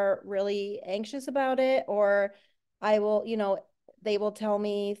members that are really anxious about it, or I will, they will tell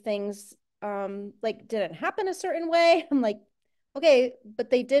me things like didn't happen a certain way. I'm like, okay, but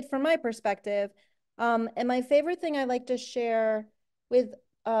they did from my perspective. And my favorite thing I like to share with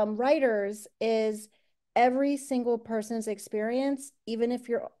writers is every single person's experience, even if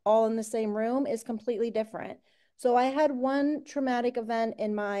you're all in the same room, is completely different. So I had one traumatic event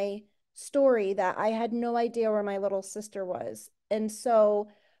in my story that I had no idea where my little sister was. And so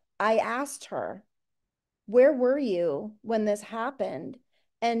I asked her, where were you when this happened?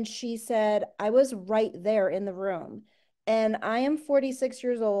 And she said, I was right there in the room. And I am 46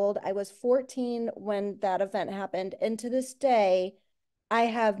 years old. I was 14 when that event happened. And to this day,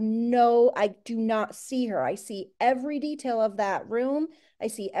 I do not see her. I see every detail of that room. I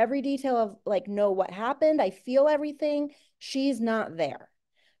see every detail of like, know what happened. I feel everything. She's not there.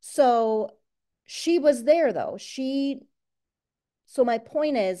 So she was there though. So my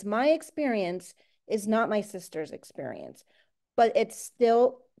point is, my experience is not my sister's experience, but it's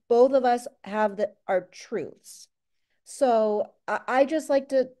still, both of us have our truths. So I just like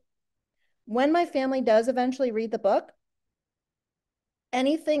to, when my family does eventually read the book,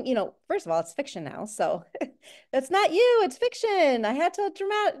 anything, first of all, it's fiction now. So that's not you, it's fiction. I had to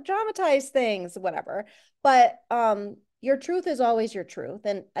dramatize things, whatever. But your truth is always your truth.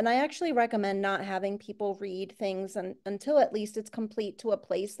 And I actually recommend not having people read things until at least it's complete to a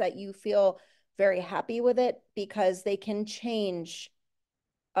place that you feel very happy with it, because they can change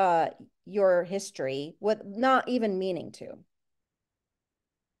uh your history with not even meaning to.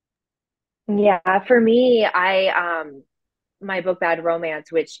 Yeah, for me, I my book Bad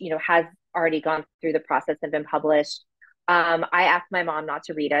Romance, which has already gone through the process and been published. I asked my mom not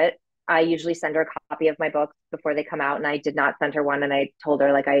to read it. I usually send her a copy of my books before they come out, and I did not send her one, and I told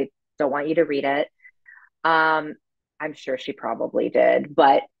her like I don't want you to read it. Um, I'm sure she probably did,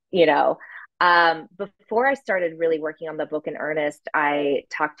 but before I started really working on the book in earnest, I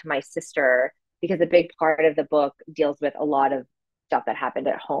talked to my sister because a big part of the book deals with a lot of stuff that happened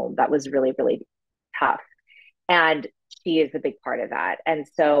at home that was really, really tough. And she is a big part of that. And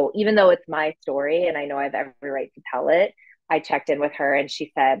so even though it's my story and I know I have every right to tell it, I checked in with her and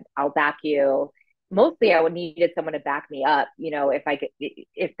she said, I'll back you. Mostly I would needed someone to back me up,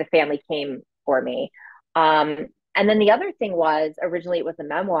 if the family came for me. And then the other thing was originally it was a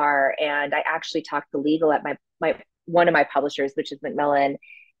memoir, and I actually talked to legal at my one of my publishers, which is Macmillan,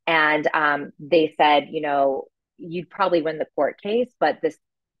 and they said, you'd probably win the court case, but this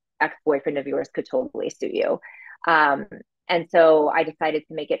ex-boyfriend of yours could totally sue you. Um, and so I decided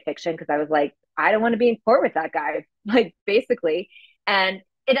to make it fiction because I was like, I don't want to be in court with that guy, like basically. And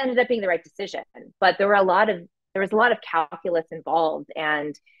it ended up being the right decision. But there was a lot of calculus involved.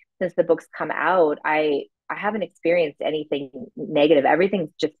 And since the book's come out, I haven't experienced anything negative.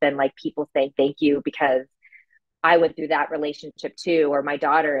 Everything's just been like people saying thank you because I went through that relationship too, or my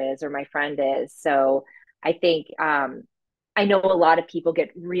daughter is, or my friend is. So I think I know a lot of people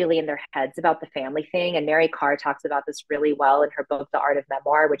get really in their heads about the family thing. And Mary Karr talks about this really well in her book, The Art of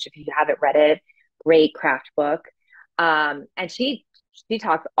Memoir, which if you haven't read it, great craft book. And she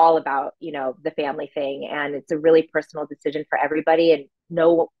talks all about, the family thing. And it's a really personal decision for everybody. And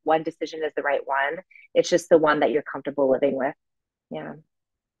no one decision is the right one. It's just the one that you're comfortable living with. Yeah.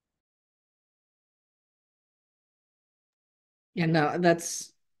 Yeah, no,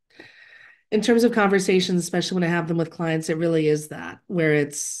 that's in terms of conversations, especially when I have them with clients, it really is that where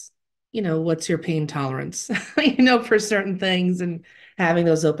it's, what's your pain tolerance, for certain things and having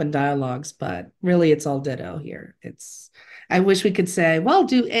those open dialogues. But really, it's all ditto here. I wish we could say, well,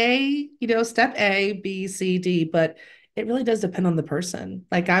 do A, step A, B, C, D, but it really does depend on the person.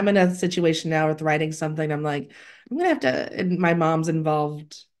 Like I'm in a situation now with writing something. I'm like, I'm going to have to, and my mom's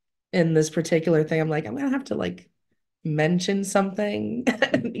involved in this particular thing. I'm like, I'm going to have to like mention something,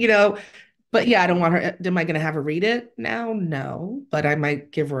 but yeah, I don't want her. Am I going to have her read it now? No, but I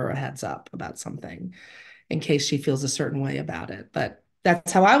might give her a heads up about something in case she feels a certain way about it. But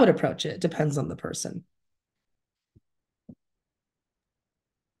that's how I would approach it. It depends on the person.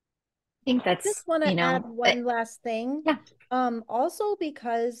 I think Just want to add one last thing. Yeah. Also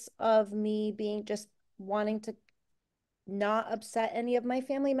because of me being just wanting to not upset any of my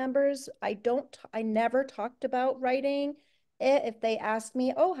family members, I never talked about writing it. If they asked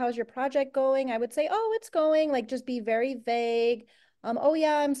me, oh, how's your project going? I would say, oh, it's going, like just be very vague. Oh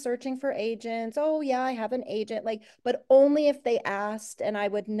yeah, I'm searching for agents. Oh yeah, I have an agent. Like, but only if they asked, and I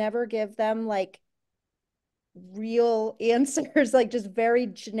would never give them like real answers, like just very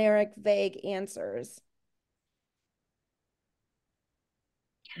generic, vague answers.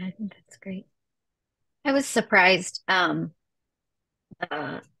 I think that's great. I was surprised uh,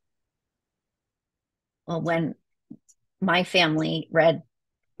 well, when my family read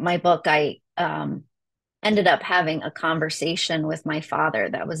my book, I ended up having a conversation with my father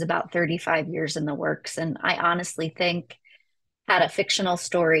that was about 35 years in the works. And I honestly think, had a fictional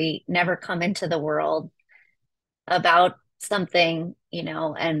story never come into the world about something,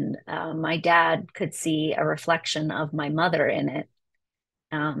 and my dad could see a reflection of my mother in it,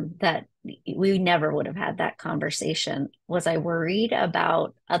 that we never would have had that conversation. Was I worried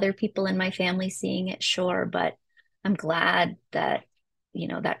about other people in my family seeing it? Sure, but I'm glad that,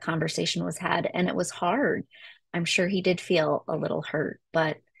 that conversation was had, and it was hard. I'm sure he did feel a little hurt,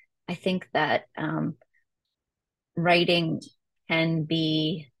 but I think that writing can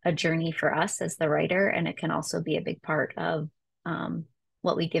be a journey for us as the writer, and it can also be a big part of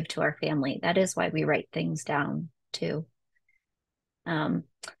what we give to our family. That is why we write things down too.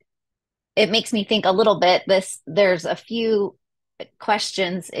 It makes me think a little bit. There's a few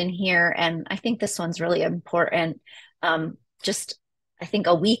questions in here, and I think this one's really important. Just, I think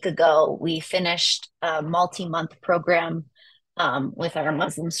a week ago, we finished a multi-month program with our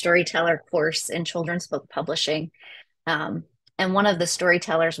Muslim storyteller course in children's book publishing. And one of the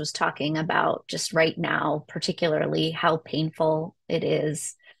storytellers was talking about just right now, particularly how painful it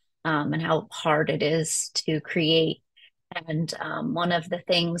is, and how hard it is to create. And one of the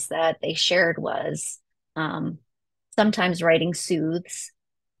things that they shared was sometimes writing soothes,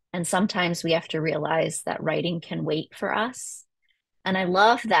 and sometimes we have to realize that writing can wait for us. And I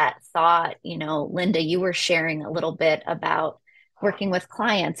love that thought. Linda, you were sharing a little bit about working with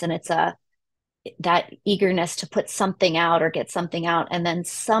clients, and it's that eagerness to put something out or get something out, and then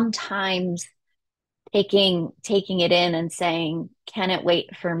sometimes taking it in and saying, can it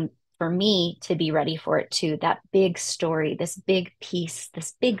wait for for me to be ready for it too. That big story, this big piece,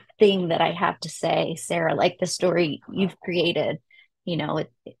 this big thing that I have to say, Sera, like the story you've created,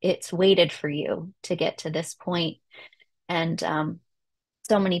 it's waited for you to get to this point. And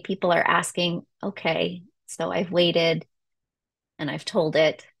so many people are asking, okay, so I've waited and I've told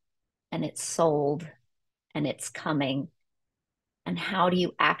it and it's sold and it's coming. And how do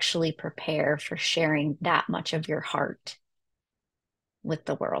you actually prepare for sharing that much of your heart with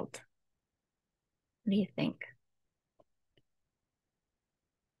the world? What do you think?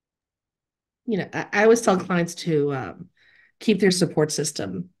 I always tell clients to keep their support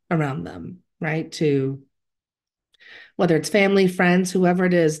system around them, right? To whether it's family, friends, whoever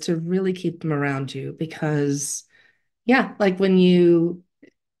it is, to really keep them around you because, yeah, like when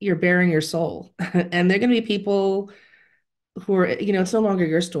you're bearing your soul, and they're going to be people who are, it's no longer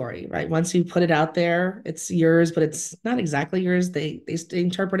your story, right? Once you put it out there, it's yours, but it's not exactly yours. They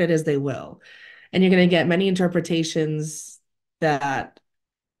interpret it as they will, and you're going to get many interpretations that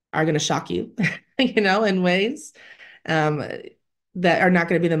are going to shock you, in ways um, that are not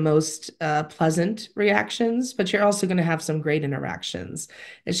going to be the most pleasant reactions, but you're also going to have some great interactions.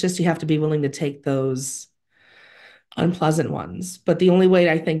 It's just you have to be willing to take those unpleasant ones. But the only way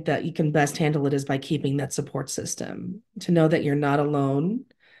I think that you can best handle it is by keeping that support system to know that you're not alone.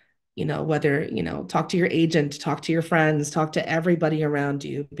 Whether, talk to your agent, talk to your friends, talk to everybody around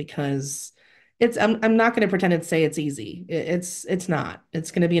you because I'm not going to pretend and say it's easy. It's not.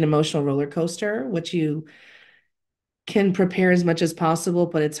 It's going to be an emotional roller coaster, which you can prepare as much as possible,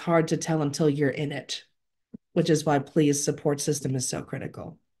 but it's hard to tell until you're in it, which is why please support system is so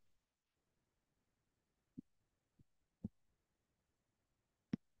critical.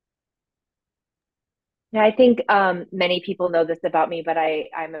 Yeah, I think many people know this about me, but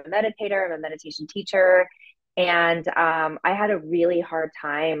I'm a meditator, I'm a meditation teacher. And I had a really hard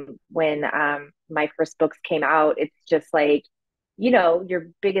time when my first books came out. It's just like, your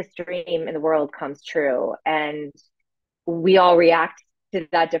biggest dream in the world comes true. And we all react to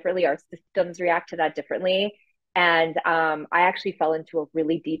that differently. Our systems react to that differently. And I actually fell into a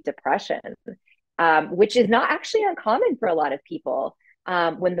really deep depression, which is not actually uncommon for a lot of people.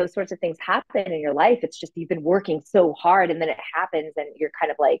 When those sorts of things happen in your life, it's just you've been working so hard and then it happens and you're kind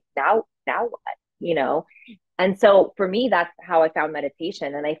of like, now what, And so for me, that's how I found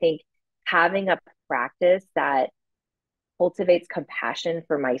meditation. And I think having a practice that cultivates compassion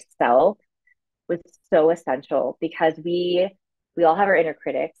for myself was so essential because we all have our inner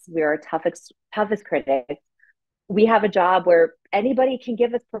critics. We are our toughest critics. We have a job where anybody can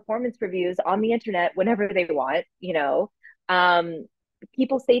give us performance reviews on the internet whenever they want.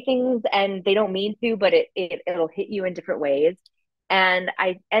 People say things and they don't mean to, but it'll hit you in different ways. And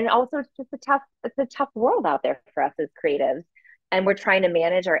also it's a tough world out there for us as creatives. And we're trying to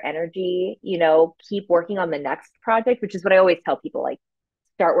manage our energy, keep working on the next project, which is what I always tell people, like,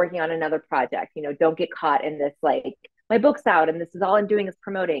 start working on another project, don't get caught in this, like, my book's out and this is all I'm doing is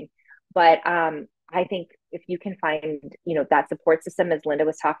promoting. But I think if you can find, that support system, as Linda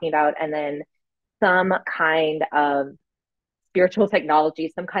was talking about, and then some kind of spiritual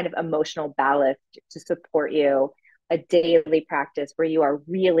technology, some kind of emotional ballast to support you, a daily practice where you are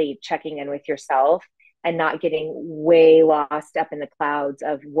really checking in with yourself and not getting way lost up in the clouds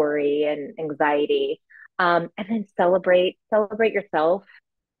of worry and anxiety. And then celebrate yourself,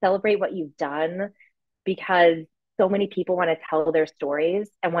 celebrate what you've done, because so many people want to tell their stories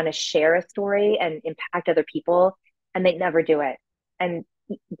and want to share a story and impact other people, and they never do it. And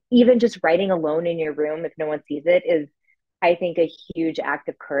even just writing alone in your room, if no one sees it, is, I think, a huge act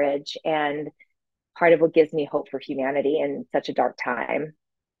of courage and part of what gives me hope for humanity in such a dark time.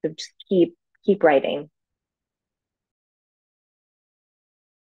 So just keep writing.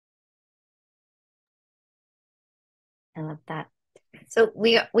 I love that. So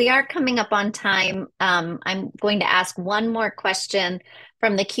we are coming up on time. I'm going to ask one more question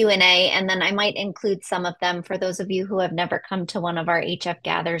from the Q&A, and then I might include some of them for those of you who have never come to one of our HF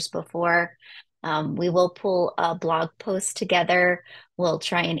Gathers before. We will pull a blog post together. We'll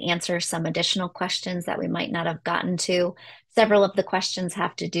try and answer some additional questions that we might not have gotten to. Several of the questions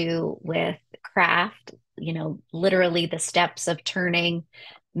have to do with craft, literally the steps of turning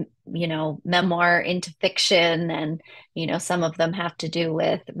memoir into fiction, and some of them have to do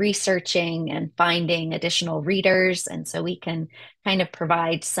with researching and finding additional readers, and so we can kind of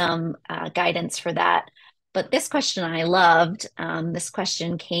provide some guidance for that. But this question I loved. This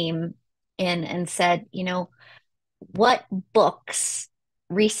question came in and said, what books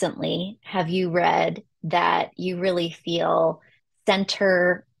recently have you read that you really feel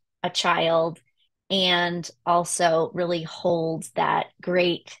center a child and also really holds that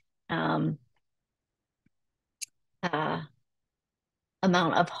great um, uh,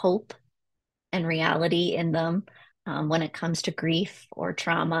 amount of hope and reality in them when it comes to grief or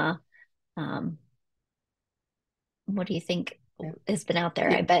trauma. Um, what do you think Yeah. has been out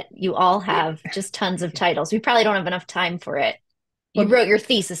there? Yeah. I bet you all have just tons of titles. We probably don't have enough time for it. You Well, wrote your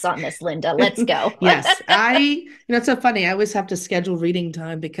thesis on this, Linda. Let's go. yes, it's so funny. I always have to schedule reading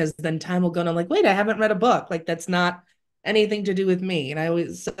time because then time will go and I'm like, wait, I haven't read a book. Like that's not anything to do with me. And I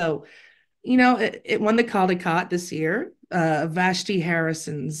always, so, it won the Caldecott this year. Vashti Harris.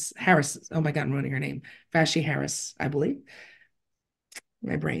 Oh my God, I'm ruining her name. Vashti Harris, I believe.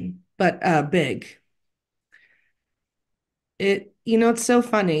 My brain, but big. It's so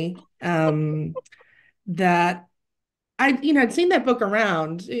funny that I'd seen that book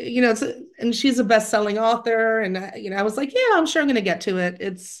around, and she's a best-selling author, and I was like, yeah, I'm sure I'm going to get to it.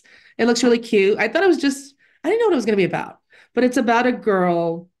 It looks really cute. I didn't know what it was going to be about, but it's about a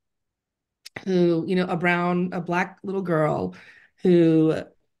girl who, a black little girl who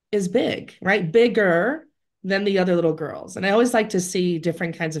is big, right? Bigger than the other little girls. And I always like to see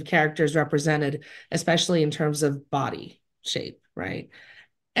different kinds of characters represented, especially in terms of body shape, right?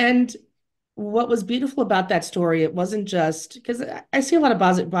 And what was beautiful about that story, it wasn't just because I see a lot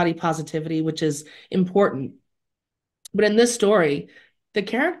of body positivity, which is important. But in this story, the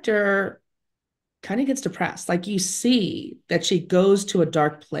character kind of gets depressed. Like you see that she goes to a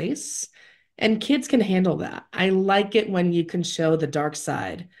dark place, and kids can handle that. I like it when you can show the dark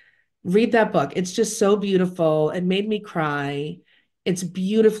side. Read that book. It's just so beautiful. It made me cry. It's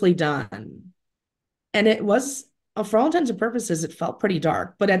beautifully done. And it was, for all intents and purposes, it felt pretty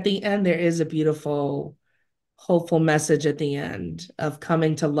dark. But at the end, there is a beautiful, hopeful message at the end of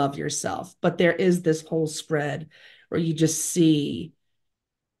coming to love yourself. But there is this whole spread where you just see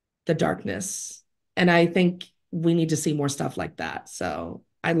the darkness. And I think we need to see more stuff like that. So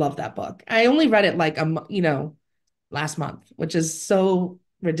I love that book. I only read it like last month, which is so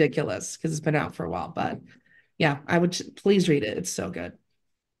ridiculous because it's been out for a while. But yeah, I would please read it. It's so good.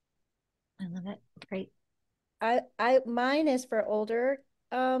 I love it. Great. Mine is for older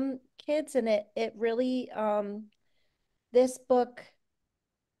kids, and it really this book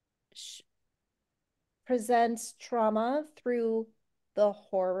presents trauma through the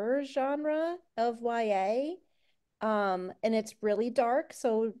horror genre of YA. And it's really dark,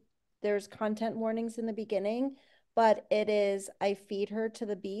 so there's content warnings in the beginning, but it is I Feed Her to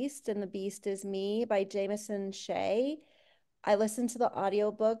the Beast, and the Beast is Me by Jameson Shea. I listened to the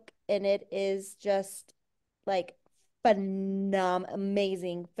audiobook, and it is just like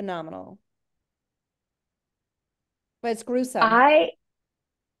amazing, phenomenal. But it's gruesome.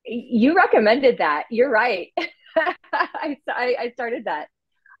 You recommended that. You're right. I started that.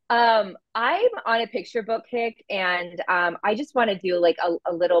 I'm on a picture book kick, and I just want to do like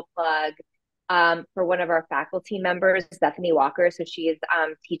a little plug for one of our faculty members, Stephanie Walker. So she is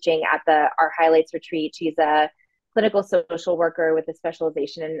teaching at our highlights retreat. She's a clinical social worker with a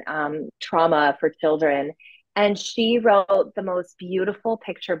specialization in trauma for children. And she wrote the most beautiful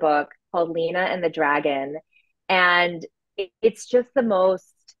picture book called Lena and the Dragon. And it's just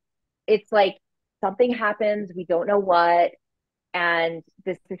it's like something happens, we don't know what, and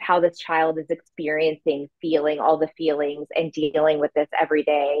this is how this child is experiencing, feeling all the feelings and dealing with this every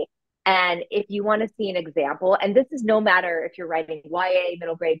day. And if you want to see an example, and this is no matter if you're writing YA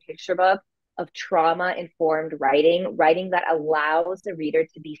middle grade picture book, of trauma informed writing that allows the reader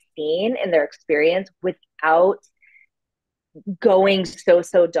to be seen in their experience without going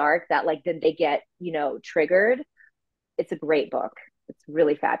so dark that like then they get triggered. It's a great book. It's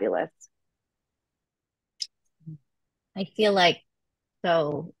really fabulous. I feel like,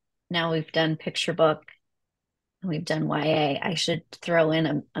 so now we've done picture book and we've done YA. I should throw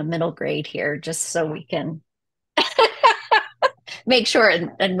in a middle grade here just so we can make sure,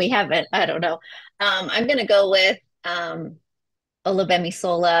 and we haven't, I don't know. I'm going to go with Olubemi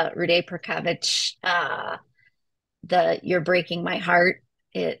Sola, Rude Perkavich, the You're Breaking My Heart.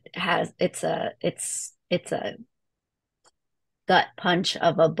 It's a gut punch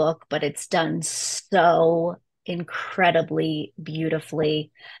of a book, but it's done so incredibly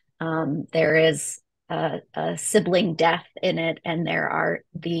beautifully. There is a sibling death in it, and there are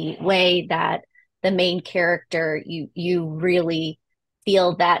the way that the main character, you really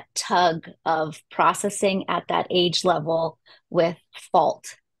feel that tug of processing at that age level with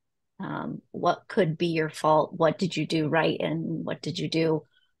fault. What could be your fault? What did you do right, and what did you do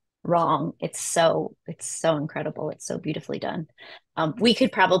wrong? It's so incredible. It's so beautifully done. We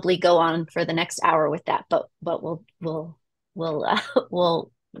could probably go on for the next hour with that, but we'll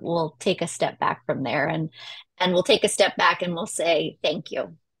we'll take a step back from there, and we'll take a step back and we'll say thank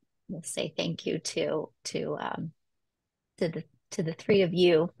you. we'll say thank you to the three of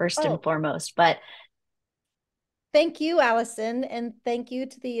you first and foremost. But thank you, Allison, and thank you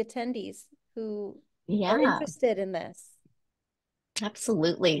to the attendees who are interested in this.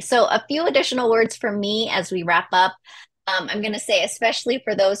 Absolutely. So a few additional words from me as we wrap up. I'm going to say, especially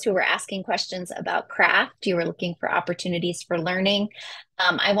for those who were asking questions about craft, you were looking for opportunities for learning.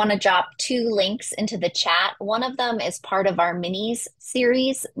 I want to drop 2 links into the chat. One of them is part of our minis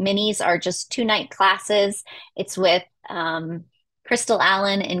series. Minis are just 2-night classes. It's with Crystal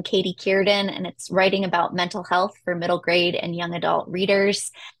Allen and Katie Kierden, and it's writing about mental health for middle grade and young adult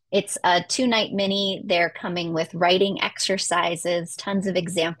readers. It's a 2-night mini. They're coming with writing exercises, tons of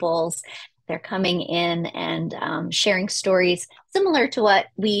examples. They're coming in and sharing stories similar to what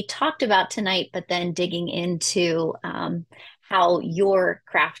we talked about tonight, but then digging into how you're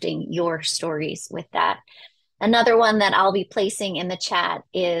crafting your stories with that. Another one that I'll be placing in the chat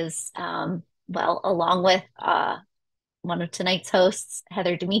is, well, along with one of tonight's hosts,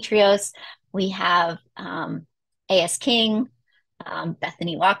 Heather Demetrios, we have A.S. King,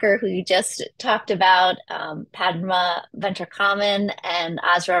 Bethany Walker, who you just talked about, Padma Ventrakaman, and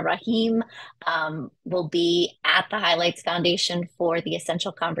Azra Rahim will be at the Highlights Foundation for the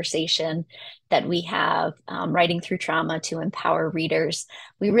essential conversation that we have, Writing Through Trauma to Empower Readers.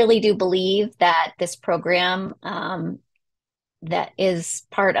 We really do believe that this program that is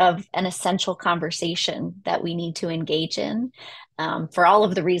part of an essential conversation that we need to engage in for all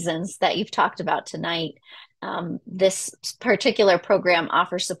of the reasons that you've talked about tonight. This particular program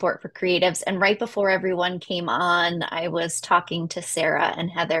offers support for creatives. And right before everyone came on, I was talking to Sera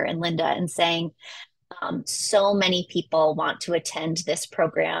and Heather and Linda and saying, so many people want to attend this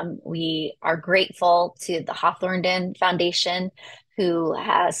program. We are grateful to the Hawthornden Foundation, who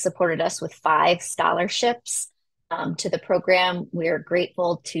has supported us with 5 scholarships to the program. We're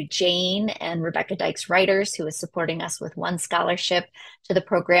grateful to Jane and Rebecca Dykes Writers, who is supporting us with 1 scholarship to the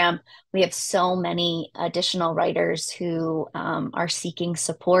program. We have so many additional writers who are seeking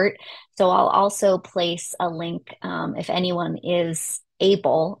support. So I'll also place a link if anyone is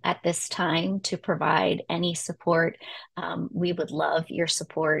able at this time to provide any support. We would love your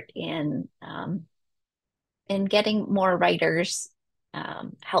support in getting more writers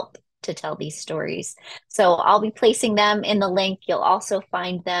help to tell these stories. So I'll be placing them in the link. You'll also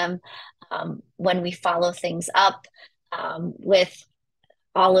find them when we follow things up with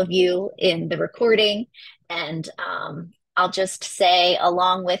all of you in the recording. And I'll just say,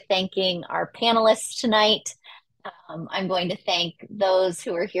 along with thanking our panelists tonight, I'm going to thank those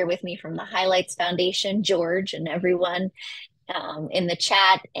who are here with me from the Highlights Foundation, George and everyone in the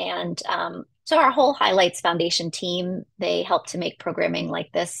chat, and so our whole Highlights Foundation team. They help to make programming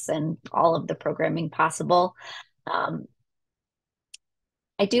like this and all of the programming possible. I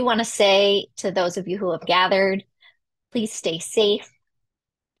do want to say to those of you who have gathered, please stay safe.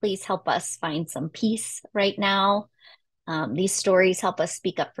 Please help us find some peace right now. These stories help us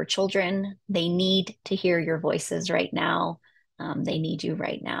speak up for children. They need to hear your voices right now. They need you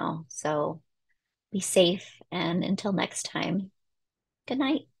right now. So be safe, and until next time, good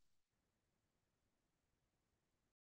night.